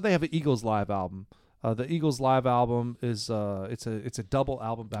so they have an Eagles live album. The Eagles live album is it's a double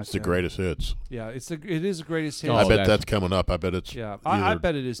album back It's the then. greatest hits. Yeah, it is the greatest hit. Oh, I bet that's- that's coming up. I bet it's Yeah, I either-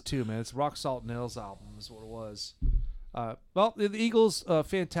 bet it is too, man. It's Rock Salt Nails album is what it was. Well, the Eagles,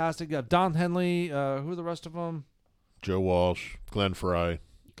 fantastic. You have Don Henley. Who are the rest of them? Joe Walsh, Glenn Fry.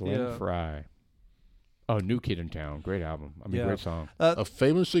 Glenn Yeah. Fry. Oh, New Kid in Town, great album. I mean, Yeah. great song.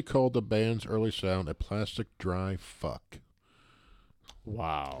 Famously called the band's early sound a plastic dry fuck.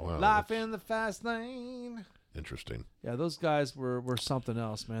 Wow. Wow, Life that's in the Fast Lane. interesting. Yeah, those guys were something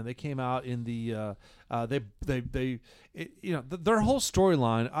else, man. They came out in the their whole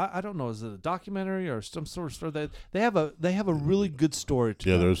storyline. I don't know, is it a documentary or some sort of story? They have a really good story to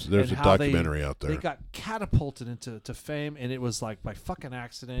Yeah, them, there's and a how documentary out there. They got catapulted into fame, and it was like by fucking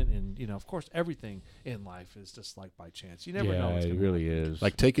accident. And you know, of course, everything in life is just like by chance. You never know. Yeah, What's it gonna really happen. is.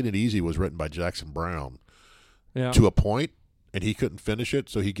 Like Taking It Easy was written by Jackson Brown Yeah. to a point, and he couldn't finish it,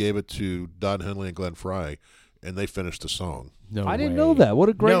 so he gave it to Don Henley and Glenn Fry, and they finished the song. no I didn't way. know that. What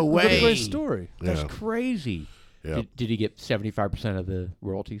a great, No what a way. great story. That's Yeah. crazy. Yeah, Did he get 75% of the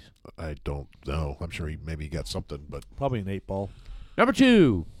royalties? I don't know. I'm sure he maybe got something, but Probably an 8-ball. Number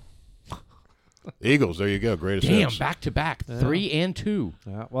 2. Eagles. There you go. Greatest Damn, hits. back to back, Yeah. 3 and 2.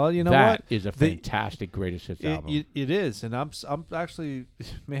 Yeah. Well, you know That what? is a They- fantastic greatest hits album. It is, and I'm actually,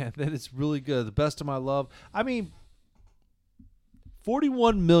 man, that is really good. The best of my love. I mean,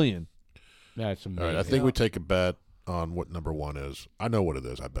 41 million. That's amazing. All right, I think Yeah. we take a bet on what number 1 is. I know what it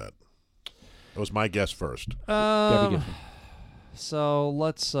is. I bet. It was my guess first. Debbie Gibson. So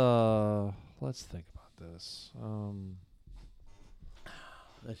let's think about this.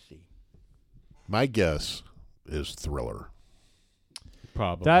 Let's see. My guess is Thriller.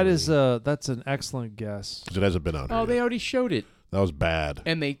 Probably. That's an excellent guess. 'Cause it hasn't been out here Oh, yet. they already showed it, That was bad.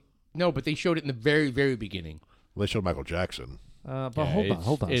 and but they showed it in the very, very beginning. Well, they showed Michael Jackson. But Yeah,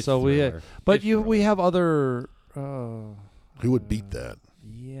 hold on. it's So Thriller. but It's we have other. Who would beat that?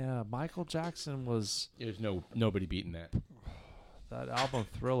 Yeah, Michael Jackson was There's nobody beating that. that album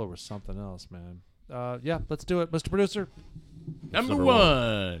Thriller was something else, man. Yeah, let's do it, Mr. Producer. Number number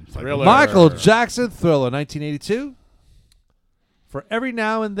one, Thriller. Michael Jackson, Thriller, 1982. For every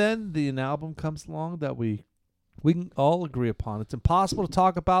now and then, an album comes along that we can all agree upon. It's impossible to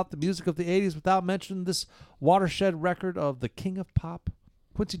talk about the music of the 80s without mentioning this watershed record of the king of pop.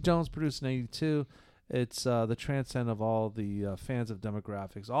 Quincy Jones produced in 82. It's the transcend of all the fans of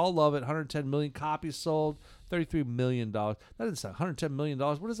demographics. All love it. 110 million copies sold. $33 million. That doesn't sound $110 million.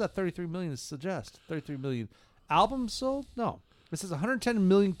 What does that $33 million suggest? 33 million albums sold? No. It says 110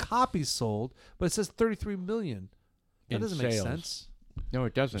 million copies sold, but it says 33 million. That In doesn't make sales. sense. No,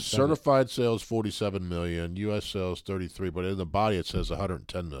 it doesn't. does it? Certified sales 47 million, U.S. sales 33, but in the body it says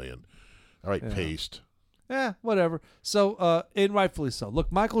 110 million. All right, Yeah. paste. Whatever. So, and rightfully so.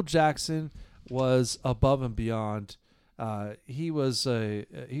 Look, Michael Jackson was above and beyond. He was a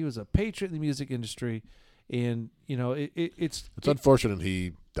patriot in the music industry, and it's Unfortunate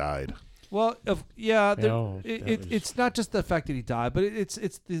he died. well, No, it's not just the fact that he died, but it's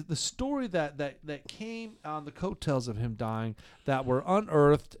the story that came on the coattails of him dying that were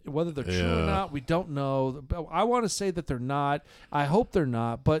unearthed. Whether they're true or Yeah. not, we don't know. I want to say that they're not. I hope they're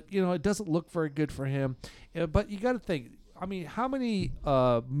not, but it doesn't look very good for him. But you got to think. I mean, how many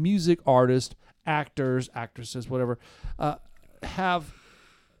music artists, actors, actresses, whatever, have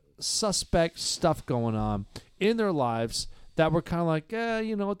suspect stuff going on in their lives that were kind of like,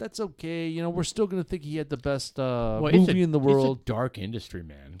 that's okay. We're still going to think he had the best movie in the world. It's a dark industry,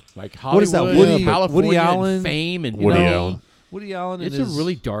 man. Like What is that, Hollywood, Woody- California, Woody and Allen? fame, and Woody Allen. Woody Allen. It's and a his,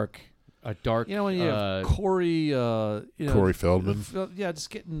 really dark. when you have Corey. Corey Feldman. Just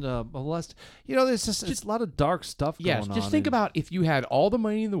getting molested. There's just it's a lot of dark stuff Yes, going on. just think and- about if you had all the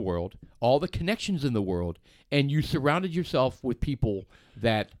money in the world, all the connections in the world, and you surrounded yourself with people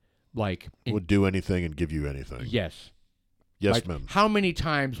that Would do anything and give you anything. yes. Yes, Like, ma'am. how many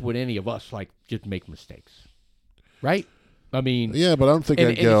times would any of us just make mistakes? Right? I mean, Yeah, but I don't think And-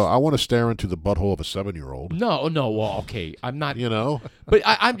 I'd and go, it's- I want to stare into the butthole of a 7-year-old. no. Well, okay, I'm not. You know? But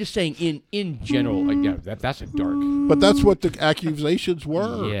I'm just saying, in general, that's a dark. But that's what the accusations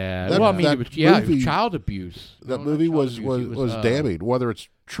were. Yeah. That- well, I mean, that it was movie- child abuse. That No, not movie child was abuse. It was damning, whether it's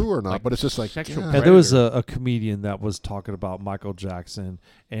true or not. like but it's just like, sexual God. Yeah, there was Predator. a comedian that was talking about Michael Jackson,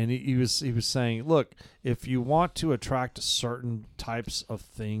 and he was saying, look, if you want to attract certain types of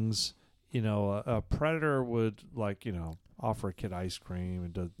things, a predator would offer a kid ice cream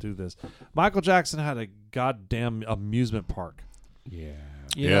and do this. Michael Jackson had a goddamn amusement park. Yeah.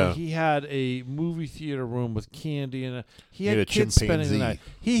 Yeah. He had a movie theater room with candy, and he had had a kids spending the chimpanzee. night.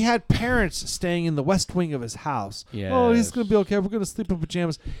 He had parents staying in the west wing of his house. Yes. Oh, he's going to be okay. We're going to sleep in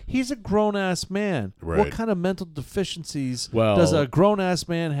pajamas. He's a grown-ass man. What Right. kind of mental deficiencies Well- does a grown-ass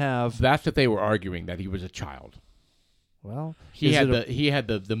man have? That's what they were arguing, that he was a child. Well, He is had it a- he had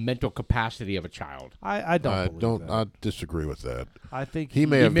the mental capacity of a child. I don't believe that. I disagree with that. I think He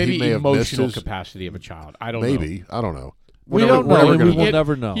may have Maybe he may have missed emotional his, capacity of a child. I don't know. maybe. I don't know. We We're don't never- know, we're and never we gonna- will He had-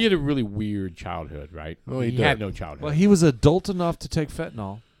 never know. He had a really weird childhood, right? Well, he had did. no childhood. Well, he was adult enough to take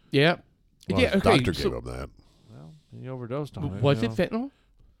fentanyl. yeah. Well, yeah. his Okay. doctor so- gave him that. Well, he overdosed on it. was you it know. fentanyl?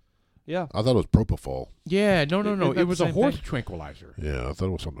 Yeah. I thought it was propofol. Yeah. No. Isn't that It was the a same horse thing? tranquilizer. Yeah, I thought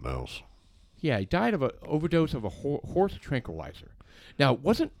it was something else. Yeah, he died of an overdose of a horse tranquilizer. Now,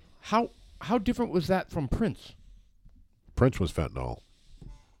 wasn't how different was that from Prince? Prince was fentanyl.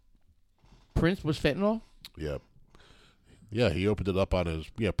 Prince was fentanyl. Yeah. Yeah, he opened it up on his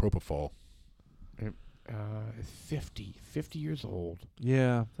propofol. 50 years old.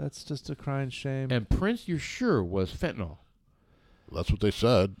 Yeah, that's just a crying shame. And Prince, you're sure, was fentanyl. That's what they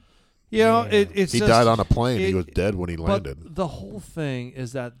said. Yeah. It's He just, died on a plane. He it- was dead when he landed. But the whole thing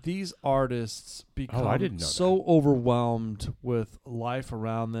is that these artists become didn't know so overwhelmed with life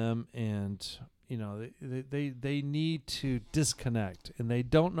around them, and they need to disconnect, and they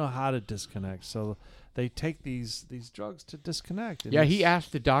don't know how to disconnect. So they take these drugs to disconnect. and Yeah, he it's-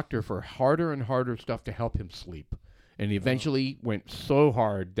 asked the doctor for harder and harder stuff to help him sleep. And he eventually went so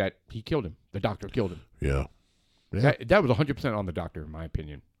hard that he killed him. The doctor killed him. Yeah. Yeah. That was 100% on the doctor, in my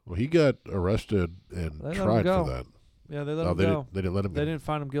opinion. Well, he got arrested and They let him tried go. for that. Yeah, they let Oh, him they go. didn't. They didn't let him. They go. didn't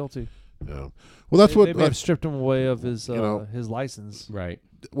find him guilty. Yeah. Well, that's they, what. they may have stripped him away of his know, his license. Right.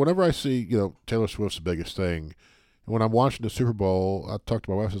 Whenever I see Taylor Swift's biggest thing, When I'm watching the Super Bowl, I talked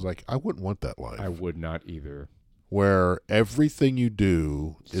to my wife. I was like, I wouldn't want that life. I would not either. Where everything you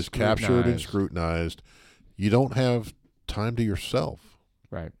do is captured and Scrutinized. scrutinized. You don't have time to yourself.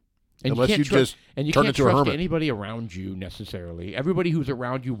 Right. Unless can't you just and you turn can't into a trust hermit. anybody around you necessarily. Everybody who's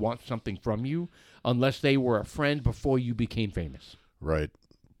around you wants something from you, unless they were a friend before you became famous. Right.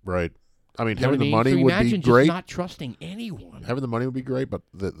 I mean, You know having what I the mean? money So would be imagine great. just not trusting anyone. Having the money would be great, but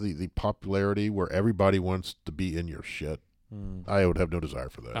the popularity where everybody wants to be in your shit, I would have no desire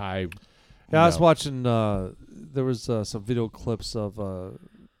for that. Yeah, I was no. watching. There was some video clips of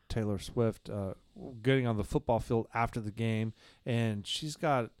Taylor Swift getting on the football field after the game, and she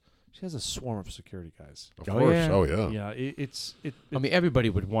has a swarm of security guys. Of Oh, course. yeah. Oh, yeah. Yeah, it's I mean, everybody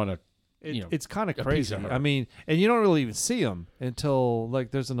would want to. it's kind of a piece crazy. of her. I mean, and you don't really even see them until like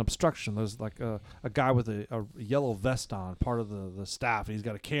there's an obstruction. There's like a guy with a yellow vest on, part of the staff, and he's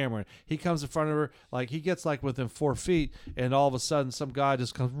got a camera. He comes in front of her, like he gets like within 4 feet, and all of a sudden some guy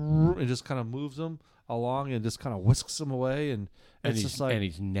just comes and just kind of moves him along and just kind of whisks him away, and it's he's, just like and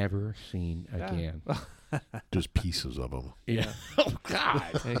he's never seen again. Just pieces of them. Yeah. Oh God.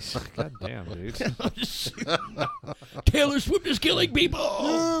 God damn, dude. Taylor Swift is killing people.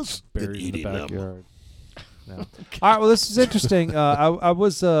 Yes. Buried in the eating them. backyard. No. All right. Well, this is interesting. I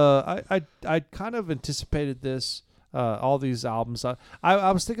kind of anticipated this. All these albums.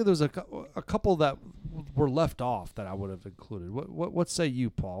 I was thinking there was a couple that were left off that I would have included. What say you,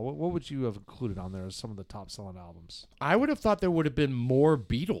 Paul? What would you have included on there as some of the top selling albums? I would have thought there would have been more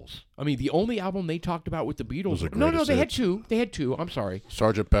Beatles. I mean, the only album they talked about with the Beatles. Was the No, greatest they had hits. two. They had two. I'm sorry.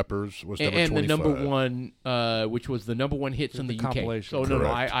 Sgt. Pepper's was number And 25. the number one, which was the number one hits in The the UK. compilation. So no,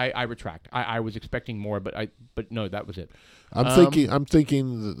 Correct. I retract. I was expecting more, but no, that was it. I'm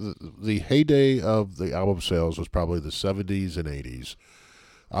thinking the heyday of the album sales was probably the 70s and 80s.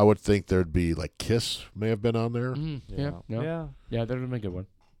 I would think there'd be like Kiss may have been on there. Yeah, Yeah. that would have been a good one.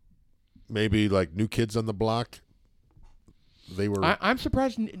 Maybe like New Kids on the Block. They were I'm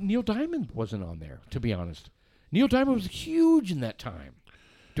surprised Neil Diamond wasn't on there. To be honest, Neil Diamond was huge in that time.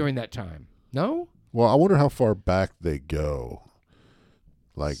 During that time, no. well. I wonder how far back they go.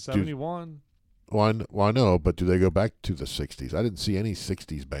 Like, 71. why no? But do they go back to the 60s? I didn't see any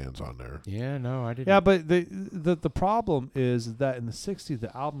 60s bands on there. Yeah, no, I didn't. Yeah, but the problem is that in the 60s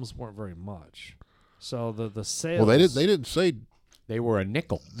the albums weren't very much. So the sales. Well, they didn't say they were a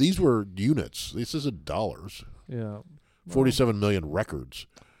nickel. these were units. This isn't dollars. Yeah. 47 million records.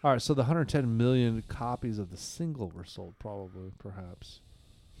 All right, so the 110 million copies of the single were sold, probably, perhaps.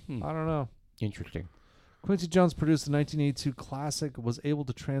 I don't know. Interesting. Quincy Jones produced the 1982 classic, was able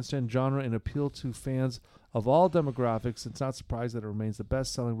to transcend genre and appeal to fans of all demographics. It's not surprising that it remains the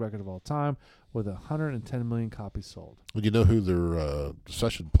best-selling record of all time, with 110 million copies sold. Well, you know who their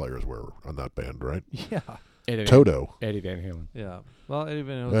session players were on that band, right? Yeah, Toto. Eddie Van Halen. yeah. Well, Eddie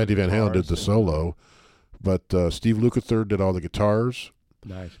Van Halen. Eddie Van Halen did the solo, but Steve Lukather did all the guitars.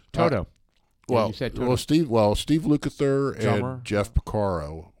 Nice. Toto. Yeah, Well, you said Toto. Steve Lukather Drummer. and Jeff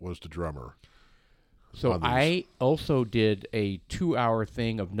Porcaro was the drummer. So on these. I also did a 2-hour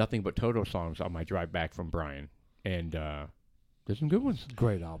thing of nothing but Toto songs on my drive back from Brian, and there's some good ones.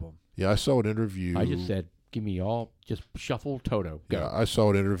 Great album. Yeah, I saw an interview. I just said, give me all, just shuffle Toto. Go. Yeah, I saw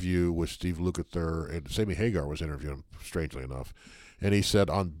an interview with Steve Lukather, and Sammy Hagar was interviewing him, strangely enough. And he said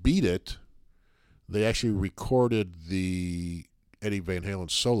on Beat It, they actually recorded the Eddie Van Halen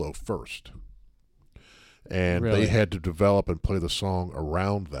solo first. And Really? they had to develop and play the song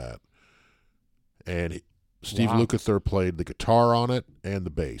around that. And Steve Wow. Lukather played the guitar on it and the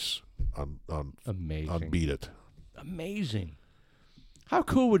bass on Amazing. Beat It. Amazing. How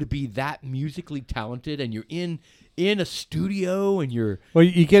cool would it be that musically talented and you're in a studio and you're Well,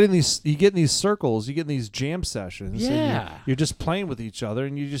 you get in these circles, you get in these jam sessions. and Yeah. you're just playing with each other,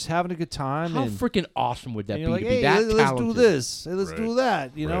 and you're just having a good time. how and freaking awesome would that and be you're to like, be hey, that let's talented? do this. Hey, let's Right. do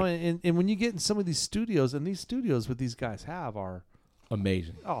that. You know, Right. and when you get in some of these studios, and these studios what these guys have are,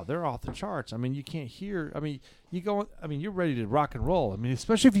 Amazing. oh, they're off the charts. I mean, you can't hear. I mean, you're ready to rock and roll. I mean,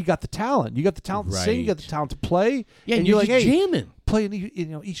 especially if you got the talent. You got the talent to sing. You got the Right. talent to play. Yeah, and you're like, just hey, jamming. play an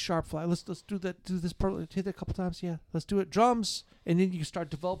E sharp flat. Let's do that. Do this part. Hit that a couple times. Yeah, let's do it. Drums, and then you start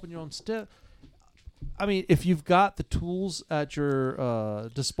developing your own step. I mean, if you've got the tools at your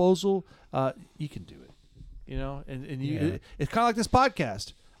disposal, you can do it. You know, and you. Yeah. It's kind of like this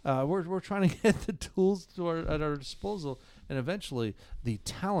podcast. We're trying to get the tools at our disposal, and eventually the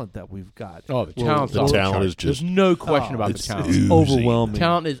talent that we've got. Oh, the will- talent's the off talent charts. is just- There's no question about the it's talent. oozing. overwhelming.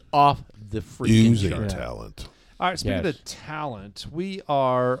 Talent is off the freaking Oozing chart. talent. All right, speaking Yes. of talent, we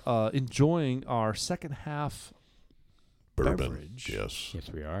are enjoying our second half Bourbon. beverage. Yes. Yes,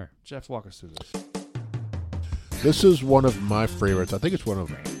 we are. Jeff, walk us through this. This is one of my favorites. I think it's one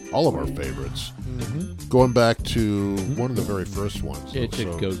of all of our favorites. Going back to one of the very first ones. It's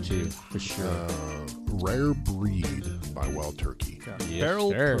So, a go-to for sure. Rare Breed by Wild Turkey. Yes,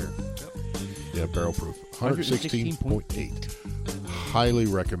 Barrel sir. proof. Yeah, barrel proof. 116.8. Highly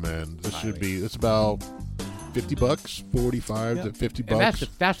recommend. This should be, it's about $50, 45 to 50 And bucks.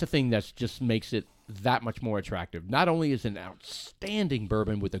 that's the thing that just makes it that much more attractive. Not only is it an outstanding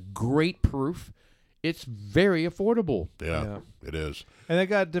bourbon with a great proof, it's very affordable. Yeah, it is. And they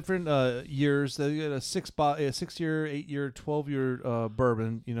got different years. They got a 6-year, 8-year, 12-year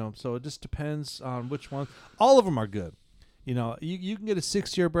bourbon. So it just depends on which one. All of them are good. You can get a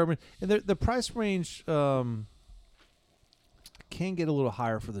 6-year bourbon, and the price range can get a little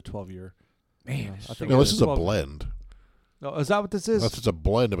higher for the 12-year. Man, I think No, it this is a 12 blend. Oh, is that what this is? It's a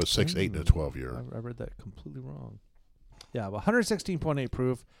blend of a 6, 8, and a 12-year. I read that completely wrong. Yeah, but 116.8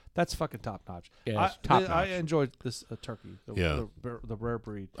 proof. That's fucking top notch. Yeah, it's top I notch. enjoyed this turkey. Yeah. The rare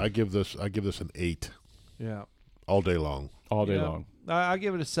breed. I give this an 8 Yeah. all day long. all day Yeah. long. I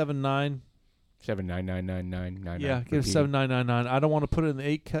give it a 7.9. 7.999999. Yeah, give it 7.999. I don't want to put it in the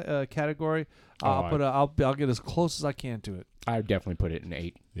 8 category. I'll get as close as I can to it. I would definitely put it in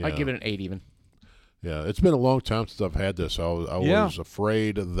 8. Yeah. I'd give it an 8 even. Yeah, it's been a long time since I've had this. I Yeah. was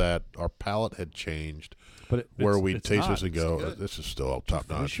afraid that our palate had changed, But where we it's taste not. this and It's go, good. this is still top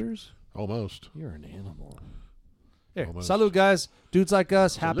notch. Finishers? Almost. You're an animal. Here, Almost. salute, guys. Dudes like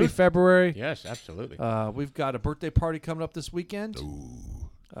us. Happy Salute. February. Yes, absolutely. We've got a birthday party coming up this weekend. Ooh.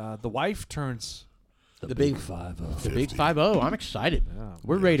 The wife turns The big 5-0. the big 50. 5-0. I'm excited. Yeah.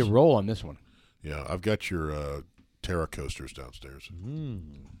 We're ready to roll on this one. Yeah, I've got your Terra coasters downstairs.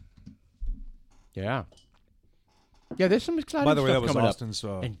 Yeah. Yeah, there's some exciting By the way, stuff that was coming Austin's.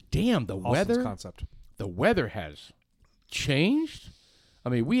 up. And damn, the weather concept. the weather has changed. I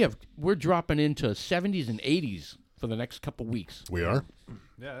mean, we're dropping into 70s and 80s for the next couple weeks. We are?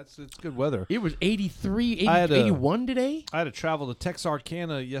 Yeah, it's good weather. It was 83, 80, I had 81 today. I had to travel to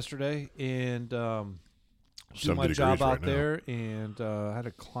Texarkana yesterday and do 70 my job degrees right out now. there, and I had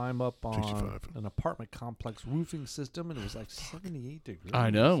to climb up on 65. an apartment complex roofing system, and it was like 78 degrees. I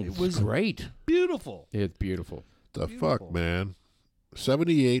know. It was great. beautiful. It's beautiful. The Beautiful. fuck, man?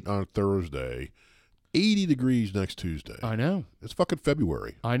 78 on Thursday, 80 degrees next Tuesday. I know. It's fucking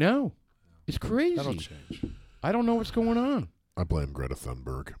February. I know. It's crazy. That'll change. I don't know what's going on. I blame Greta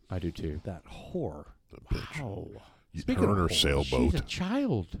Thunberg. I do too. That whore. The bitch. Oh, Speaking Her and her of whores, sailboat. she's a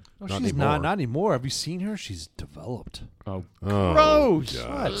child. No, Not she's anymore. not anymore. Have you seen her? She's developed. Oh, Oh, gross.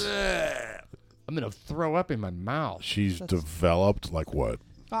 God. I'm gonna throw up in my mouth. She's developed like what?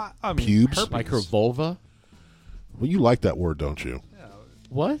 I mean, Pubes? herpes. Like her vulva. Well, you like that word, don't you?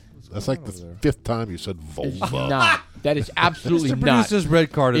 What? That's like the fifth time you said vulva. Not. That is absolutely Mr. not. Producer's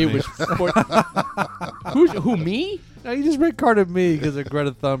red carded It me. was. Who? Me? No, you just red carded me because of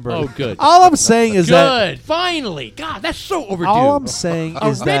Greta Thunberg. Oh, good. All I'm saying is that. Good. Finally. God, that's so overdue. All I'm saying A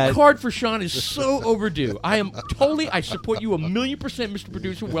is red that. card for Sean is so overdue. I support you 1,000,000%, Mr.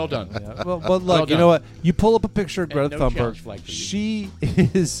 Producer. Well done. Yeah, well, look, Well you done. know what? You pull up a picture of And Greta no Thunberg. challenge flag for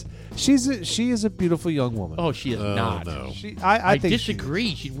you. She is a beautiful young woman. Oh, she is not. no. I I think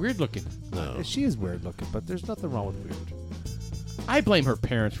disagree. She's weird looking. She is weird looking, but there's nothing wrong with weird. I blame her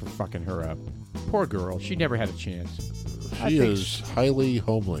parents for fucking her up. Poor girl. She never had a chance. She is highly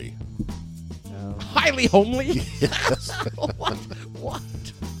homely. Highly homely? What? What?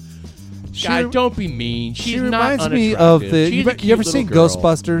 God, don't be mean. She's She not reminds me of unattractive. the. She's You a cute ever little seen girl.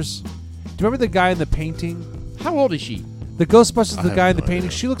 Ghostbusters? Do you remember the guy in the painting? How old is she? The Ghostbusters, I the have guy in no the painting.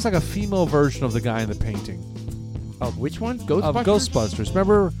 idea. She looks like a female version of the guy in the painting Of which one? Ghostbusters? of Ghostbusters.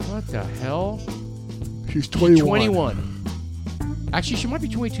 Remember? What the hell? She's 21. Actually, she might be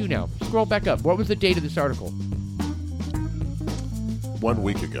 22 now. Scroll back up. What was the date of this article? 1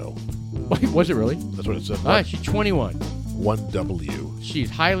 week ago. Wait, was it really? That's what it said. Ah, she's 21. 1W. She's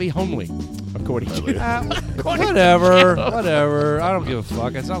highly homely, according to Whatever. Whatever. I don't give a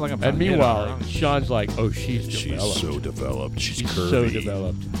fuck. It's not like I'm. And trying to get meanwhile, her. Sean's like, oh, she's She's developed. so developed. She's She's curvy. so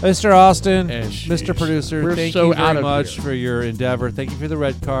developed. Mr. Austin, And Mr. Producer, we're thank so you out very of much here. for your endeavor. Thank you for the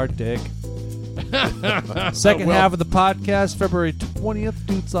red card, Dick. Second Well- half of the podcast, February 20th,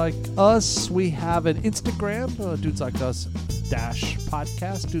 Dudes Like Us. We have an Instagram, Dudes Like Us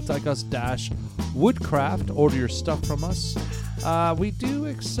 -podcast, Dudes Like Us -woodcraft. Order your stuff from us. We do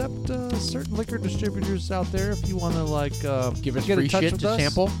accept certain liquor distributors out there if you want to Give us get in free touch shit with to us.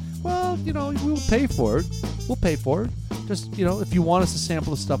 sample. Well, we'll pay for it. We'll pay for it. Just, if you want us to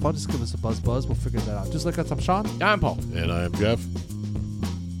sample the stuff, I'll just give us a buzz. We'll figure that out. Just like us, I'm Sean. I'm Paul. And I am Jeff.